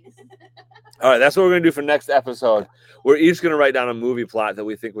 All right, that's what we're going to do for next episode. We're each going to write down a movie plot that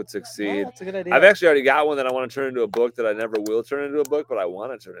we think would Yeah, succeed. that's a good idea. I've actually already got one that I want to turn into a book that I never will turn into a book, but I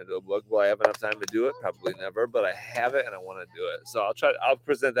want to turn into a book. Will I have enough time to do it? Probably never, but I have it and I want to do it. So I'll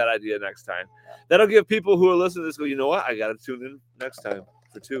present that idea next time. That'll give people who are listening to this go, you know what? I got to tune in next time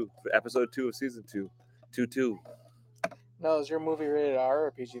for episode 2 of season 2. 2. No, is your movie rated R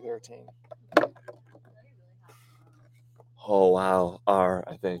or PG-13? Oh, wow. R,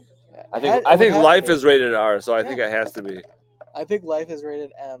 I think. Yeah. I It think would have to Life be. is rated R, so I think it has to be. I think Life is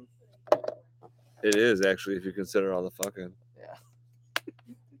rated M. It is, actually, if you consider all the fucking.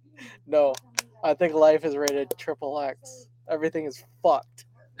 No, I think Life is rated XXX. Everything is fucked.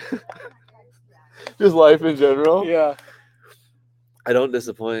 Just life in general? Yeah. I don't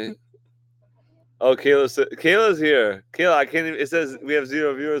disappoint. Oh, Kayla's here. Kayla, I can't even. It says we have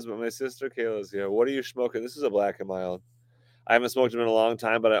 0 viewers, but my sister Kayla's here. What are you smoking? This is a Black and Mild. I haven't smoked them in a long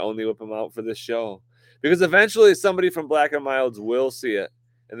time, but I only whip them out for this show. Because eventually somebody from Black and Milds will see it.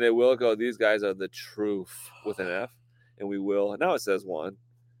 And they will go, these guys are the truth with an F. And we will. Now it says 1.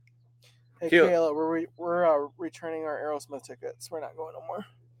 Hey, Kayla. Kayla, we're returning our Aerosmith tickets. We're not going no more.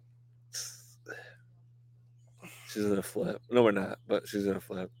 She's going to flip. No, we're not, but she's going to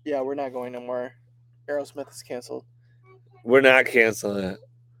flip. Yeah, we're not going no more. Aerosmith is canceled. We're not canceling it.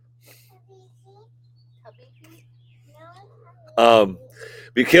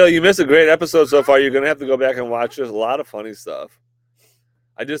 Kayla, you missed a great episode so far. You're going to have to go back and watch. There's a lot of funny stuff.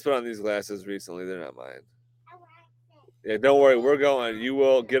 I just put on these glasses recently. They're not mine. Yeah, don't worry. We're going. You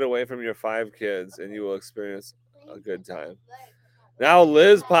will get away from your 5 kids, and you will experience a good time. Now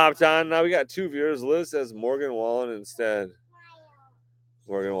Liz popped on. Now we got 2 viewers. Liz says Morgan Wallen instead.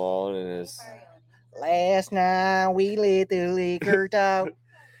 Morgan Wallen and his... Last night we let the liquor talk.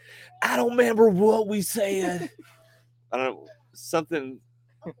 I don't remember what we said. I don't know. Something.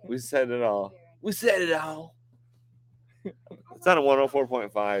 We said it all. We said it all. It's on a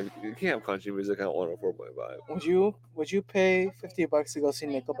 104.5. You can't have country music on 104.5. Would you pay $50 to go see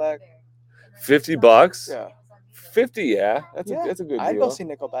Nickelback? $50? Yeah. 50, yeah. That's Yeah, a good deal. I'd go see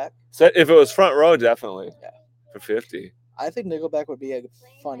Nickelback. So if it was front row, definitely. Yeah. For 50. I think Nickelback would be a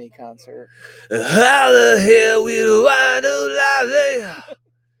funny concert. How the hell we do I do live?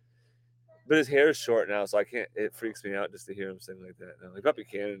 But his hair is short now, so I can't. It freaks me out just to hear him sing like that. Now he probably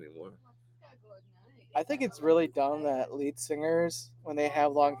can't anymore. I think it's really dumb that lead singers, when they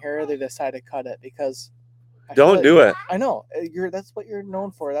have long hair, they decide to cut it because. Don't do it. I know that's what you're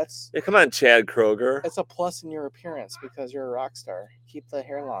known for. That's Yeah, come on, Chad Kroger. it's a plus in your appearance because you're a rock star. Keep the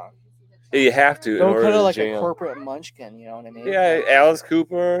hair long. Yeah, you have to. in Don't order cut it to like jam. a corporate munchkin. You know what I mean? Yeah, Alice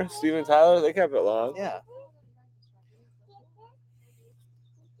Cooper, Steven Tyler, they kept it long. Yeah.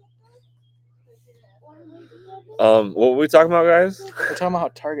 What were we talking about, guys? We're talking about how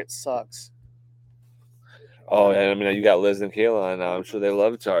Target sucks. Oh, yeah, I mean, you got Liz and Kayla on now. I'm sure they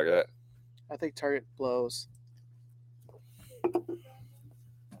love Target. I think Target blows.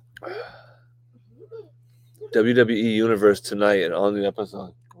 WWE Universe tonight, an all new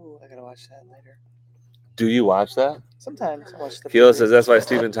episode. Ooh, I gotta watch that later. Do you watch that? Sometimes I watch the. Kayla says that's why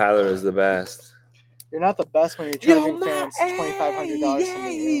Steven Tyler is the best. You're not the best when you're charging fans $2,500 to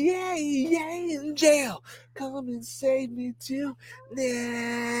meet you. in jail. Come and save me too.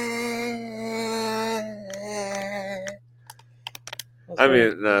 I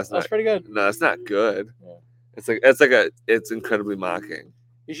mean, no, it's That's not. pretty good. No, it's not good. Yeah. It's incredibly mocking.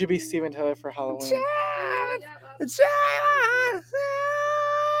 You should be Steven Tyler for Halloween.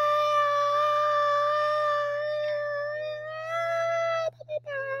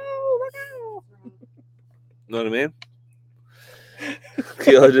 Know what I mean?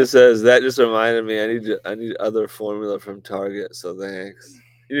 Kayla just says that just reminded me I need other formula from Target, so thanks.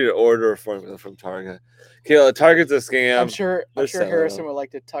 You need to order a formula from Target. Kayla, Target's a scam. I'm sure they're selling Harrison them. would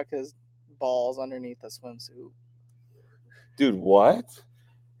like to tuck his balls underneath the swimsuit. Dude, what?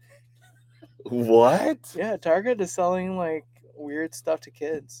 What? Yeah, Target is selling like weird stuff to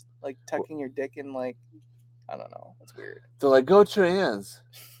kids, like tucking your dick in, like, I don't know. It's weird. They're like, go trans.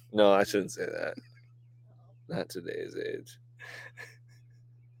 No, I shouldn't say that. Not today's age.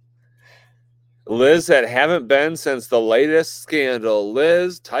 Liz said, haven't been since the latest scandal.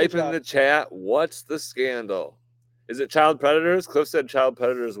 Liz, type in job. the chat, what's the scandal? Is it child predators? Cliff said child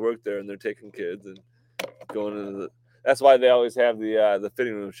predators work there and they're taking kids and going into the... That's why they always have the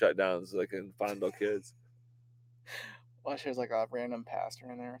fitting room shut down so they can fondle kids. Watch, there's like a random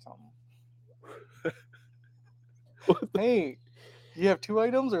pastor in there or something. Hey, do you have 2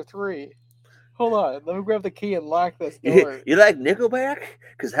 items or 3? Hold on, let me grab the key and lock this door. You like Nickelback?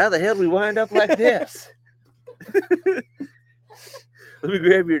 Because how the hell do we wind up like this? Let me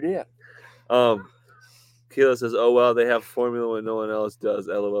grab your dick. Keela says, oh, well, they have formula when no one else does.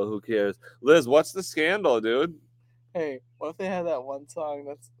 LOL, who cares? Liz, what's the scandal, dude? Hey, what if they had that one song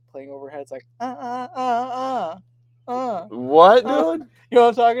that's playing overhead? It's like, What, Uh. dude? You know what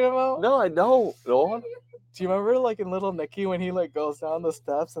I'm talking about? No, I don't. No. Do you remember, like, in Little Nicky when he, like, goes down the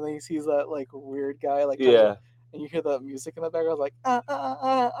steps and then he sees that, like, weird guy, like, coming Yeah. up, and you hear the music in the background, like,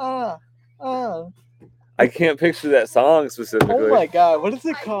 I can't picture that song specifically. Oh my god, what is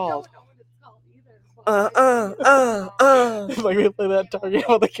it called? I don't know what it's called either. Like, we play that Target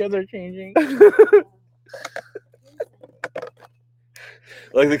while the kids are changing.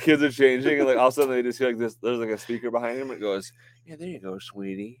 Like the kids are changing, and like all of a sudden they just hear like this. There's like a speaker behind him. It goes, "Yeah, there you go,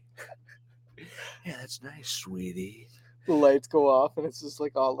 sweetie. Yeah, that's nice, sweetie." The lights go off and it's just,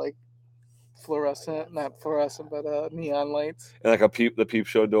 like, all, like, fluorescent, not fluorescent, but neon lights. And like the peep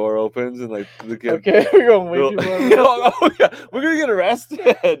show door opens, and like the kid. Okay, we're going way too far. Oh, yeah. We're gonna get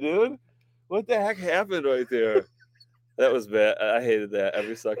arrested, dude. What the heck happened right there? That was bad. I hated that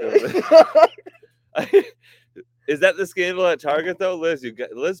every second of it. Is that the scandal at Target though, Liz?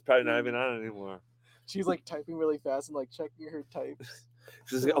 Liz probably not even on anymore. She's, like, typing really fast and, like, checking her types.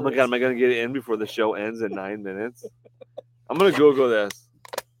 She's like, "Oh my god, am I gonna get it in before the show ends in 9 minutes?" I'm gonna Google this.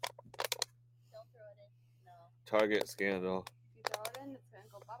 Don't throw it in. No. Target scandal. If you throw it in, it's gonna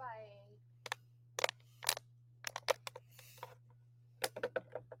go bye-bye.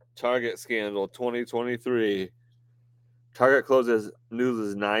 Target scandal 2023. Target loses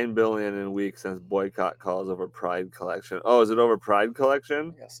 $9 billion in week since boycott calls over Pride collection. Oh, is it over Pride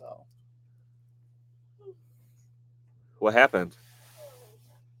collection? I guess so. What happened?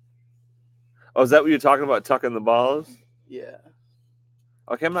 Oh, is that what you're talking about? Tucking the balls? Yeah.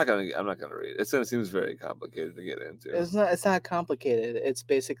 Okay, I'm not gonna read it. It seems very complicated to get into. It's not complicated. It's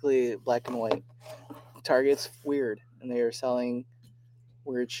basically black and white. Target's weird, and they are selling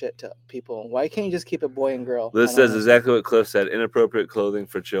weird shit to people. Why can't you just keep it boy and girl? Liz I don't says know. exactly what Cliff said: inappropriate clothing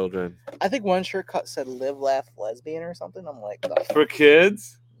for children. I think one shirt cut said "Live, Laugh, Lesbian" or something. I'm like, the For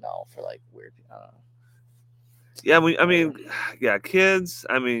kids? no, for like weird. I don't know. Yeah, I mean, yeah, kids.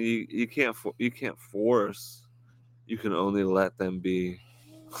 I mean, you can't force. You can only let them be,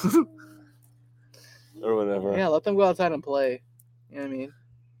 or whatever. Yeah, let them go outside and play. You know what I mean?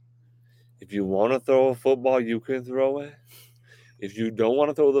 If you want to throw a football, you can throw it. If you don't want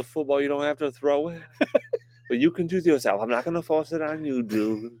to throw the football, you don't have to throw it. But you can do it yourself. I'm not gonna force it on you,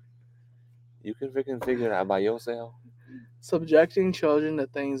 dude. You can freaking figure it out by yourself. Subjecting children to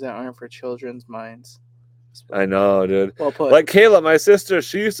things that aren't for children's minds. I know, dude. Well put. Like Kayla, my sister,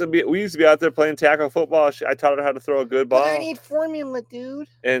 we used to be out there playing tackle football. I taught her how to throw a good But I ball. need formula, dude.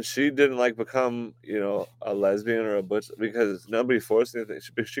 And she didn't like become, a lesbian or a butch because nobody forced anything.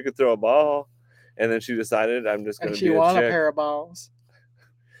 She could throw a ball, and then she decided I'm just going And to she be a won a chick. pair of balls.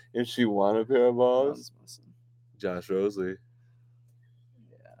 And she won a pair of balls. Josh Rosley.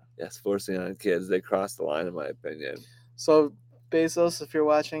 Yeah. Yes, forcing on kids. They crossed the line, in my opinion. So Bezos, if you're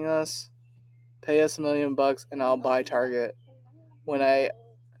watching us, pay us $1 million and I'll buy Target when I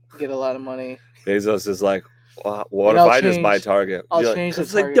get a lot of money. Bezos is like, what And if I'll I just buy change- Target? I'll You're change the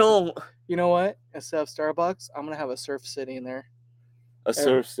Cliff's like, Target. don't. You know what? Instead of Starbucks, I'm gonna have a Surf City in there. A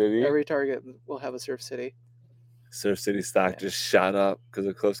Surf City. Every Target will have a Surf City Surf City stock just shot up because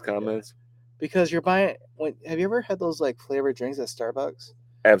of Cliff's comments. because you're buying. Have you ever had those like flavored drinks at Starbucks?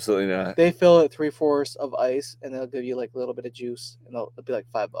 Absolutely not. They fill it 3/4 of ice and they'll give you like a little bit of juice and it'll be like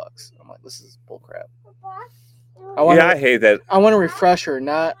 $5. I'm like, this is bullcrap. I hate that. I want a refresher,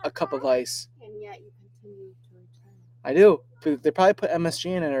 not a cup of ice. And yet you continue to return. I do. They probably put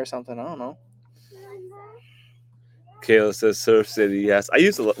MSG in it or something. I don't know. Kayla says Surf City. Yes, I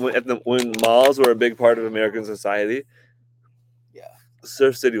used to when malls were a big part of American society. Yeah.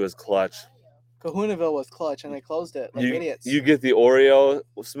 Surf City was clutch. Kahunaville was clutch and they closed it like idiots. You get the Oreo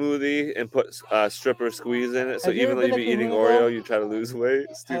smoothie and put stripper squeeze in it. So Have you even ever though you been be to eating Kahunaville? Oreo, you try to lose weight.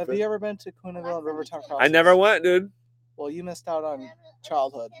 Have Stupid. you ever been to Kahunaville and Rivertown Crossings? I never went, dude. Well, you missed out on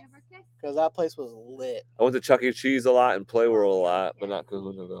childhood because that place was lit. I went to Chuck E. Cheese a lot and Play World a lot, but not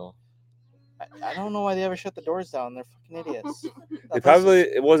Kahunaville. I don't know why they ever shut the doors down. They're fucking idiots.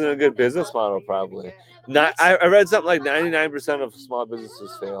 It wasn't a good business model, probably. I read something like 99% of small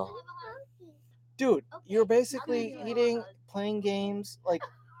businesses fail. Dude, you're basically eating, playing games. Like,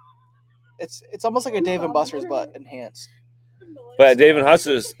 it's almost like a Dave and Buster's, but enhanced. But at Dave and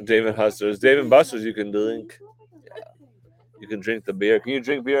Buster's, you can drink. You can drink the beer. Can you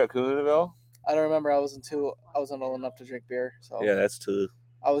drink beer at Kahunaville? I don't remember. I wasn't old enough to drink beer, so Yeah, that's true.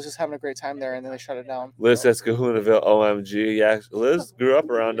 I was just having a great time there, and then they shut it down. Liz says Kahunaville, OMG. Yeah, Liz grew up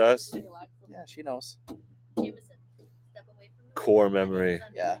around us. Yeah, she knows. Core memory.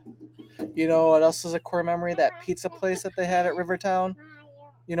 Yeah. You know what else is a core memory? That pizza place that they had at Rivertown.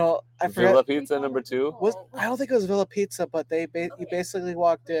 You know, I forget. Villa Pizza number 2. I don't think it was Villa Pizza, but you basically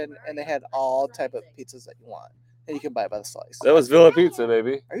walked in and they had all type of pizzas that you want, and you can buy it by the slice. That was Villa Pizza,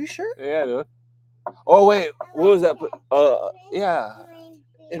 baby. Are you sure? Yeah, dude. Oh wait, what was that? Yeah.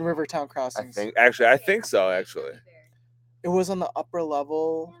 In Rivertown Crossings. I think so. Actually, it was on the upper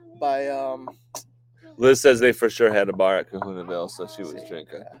level by Liz says they for sure had a bar at Kahunaville, so she was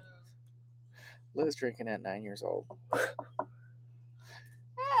drinking. Yeah. Liz drinking at 9 years old.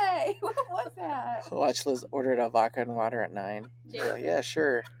 Hey, what was that? Watch Liz ordered a vodka and water at 9. Like, yeah,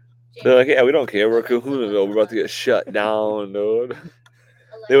 sure. They're like, yeah, we don't care. We're at Kahunaville. We're about to get shut down, dude.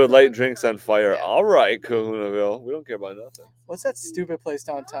 They would light drinks on fire. All right, Kahunaville. We don't care about nothing. What's that stupid place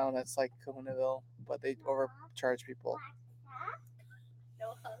downtown that's like Kahunaville, but they overcharge people?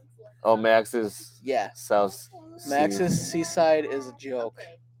 Oh, Max's. Yeah. South. Max's Seaside is a joke.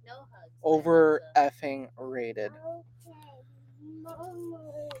 Over effing rated.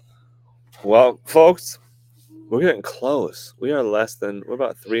 Well, folks, we're getting close. We're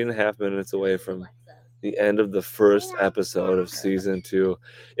about 3.5 minutes away from the end of the first episode of season 2.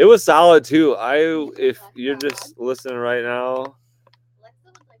 It was solid too. If you're just listening right now,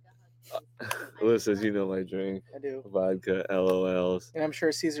 Liz says you know my drink. I do. Vodka, LOLs. And I'm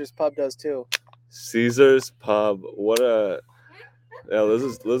sure Caesar's Pub does too. Caesar's Pub. Yeah, Liz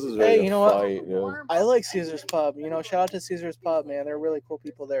is ready Hey, you know to fight, dude. I like Caesar's Pub. You know, shout out to Caesar's Pub, man. They're really cool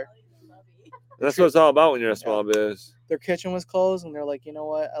people there. That's what it's all about when you're a small biz. Their kitchen was closed, and they're like, you know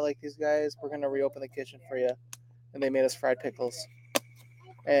what? I like these guys. We're gonna reopen the kitchen for you. And they made us fried pickles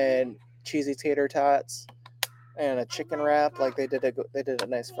and cheesy tater tots and a chicken wrap. Like they did it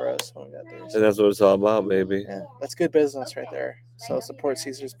nice for us when we got there. And that's what it's all about, baby. Yeah, that's good business right there. So support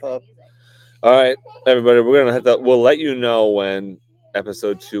Caesar's Pub. All right, everybody, we'll let you know when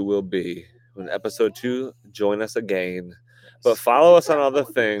episode 2 will be. When episode 2, join us again. But follow us on other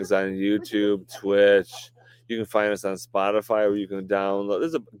things on YouTube, Twitch. You can find us on Spotify, where you can download.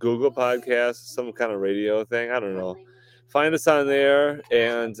 There's a Google podcast, some kind of radio thing. I don't know. Find us on there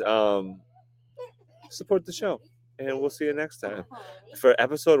and support the show. And we'll see you next time. For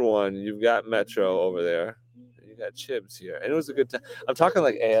episode 1, you've got Metro over there. You got Chibs here. And it was a good time. I'm talking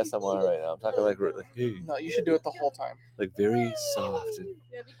like ASMR right now. I'm talking like hey. No, you should do it the whole time. Like very soft.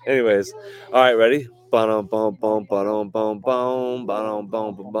 Anyways, all right, ready? Ba-dum, bum, bum, ba-dum, bum, bum, ba-dum,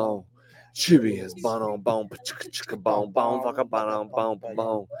 bum, bum, bum. Chibi is ba-dum, bum, chicka, bum, bum, fucka, ba-dum, bum,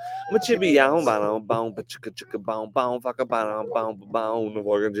 bum. I'm a chibi, young, ba-dum, bum, chicka, bum, bum, fucka, ba-dum, bum, bum. The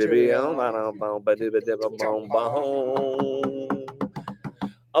walking chibi, young, ba-dum, bum, ba-dibba, bum, bum.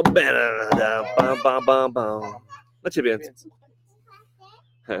 A banana, bum, bum, bum, bum. Let's chibi.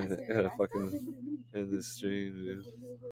 I gotta fucking end this stream, dude.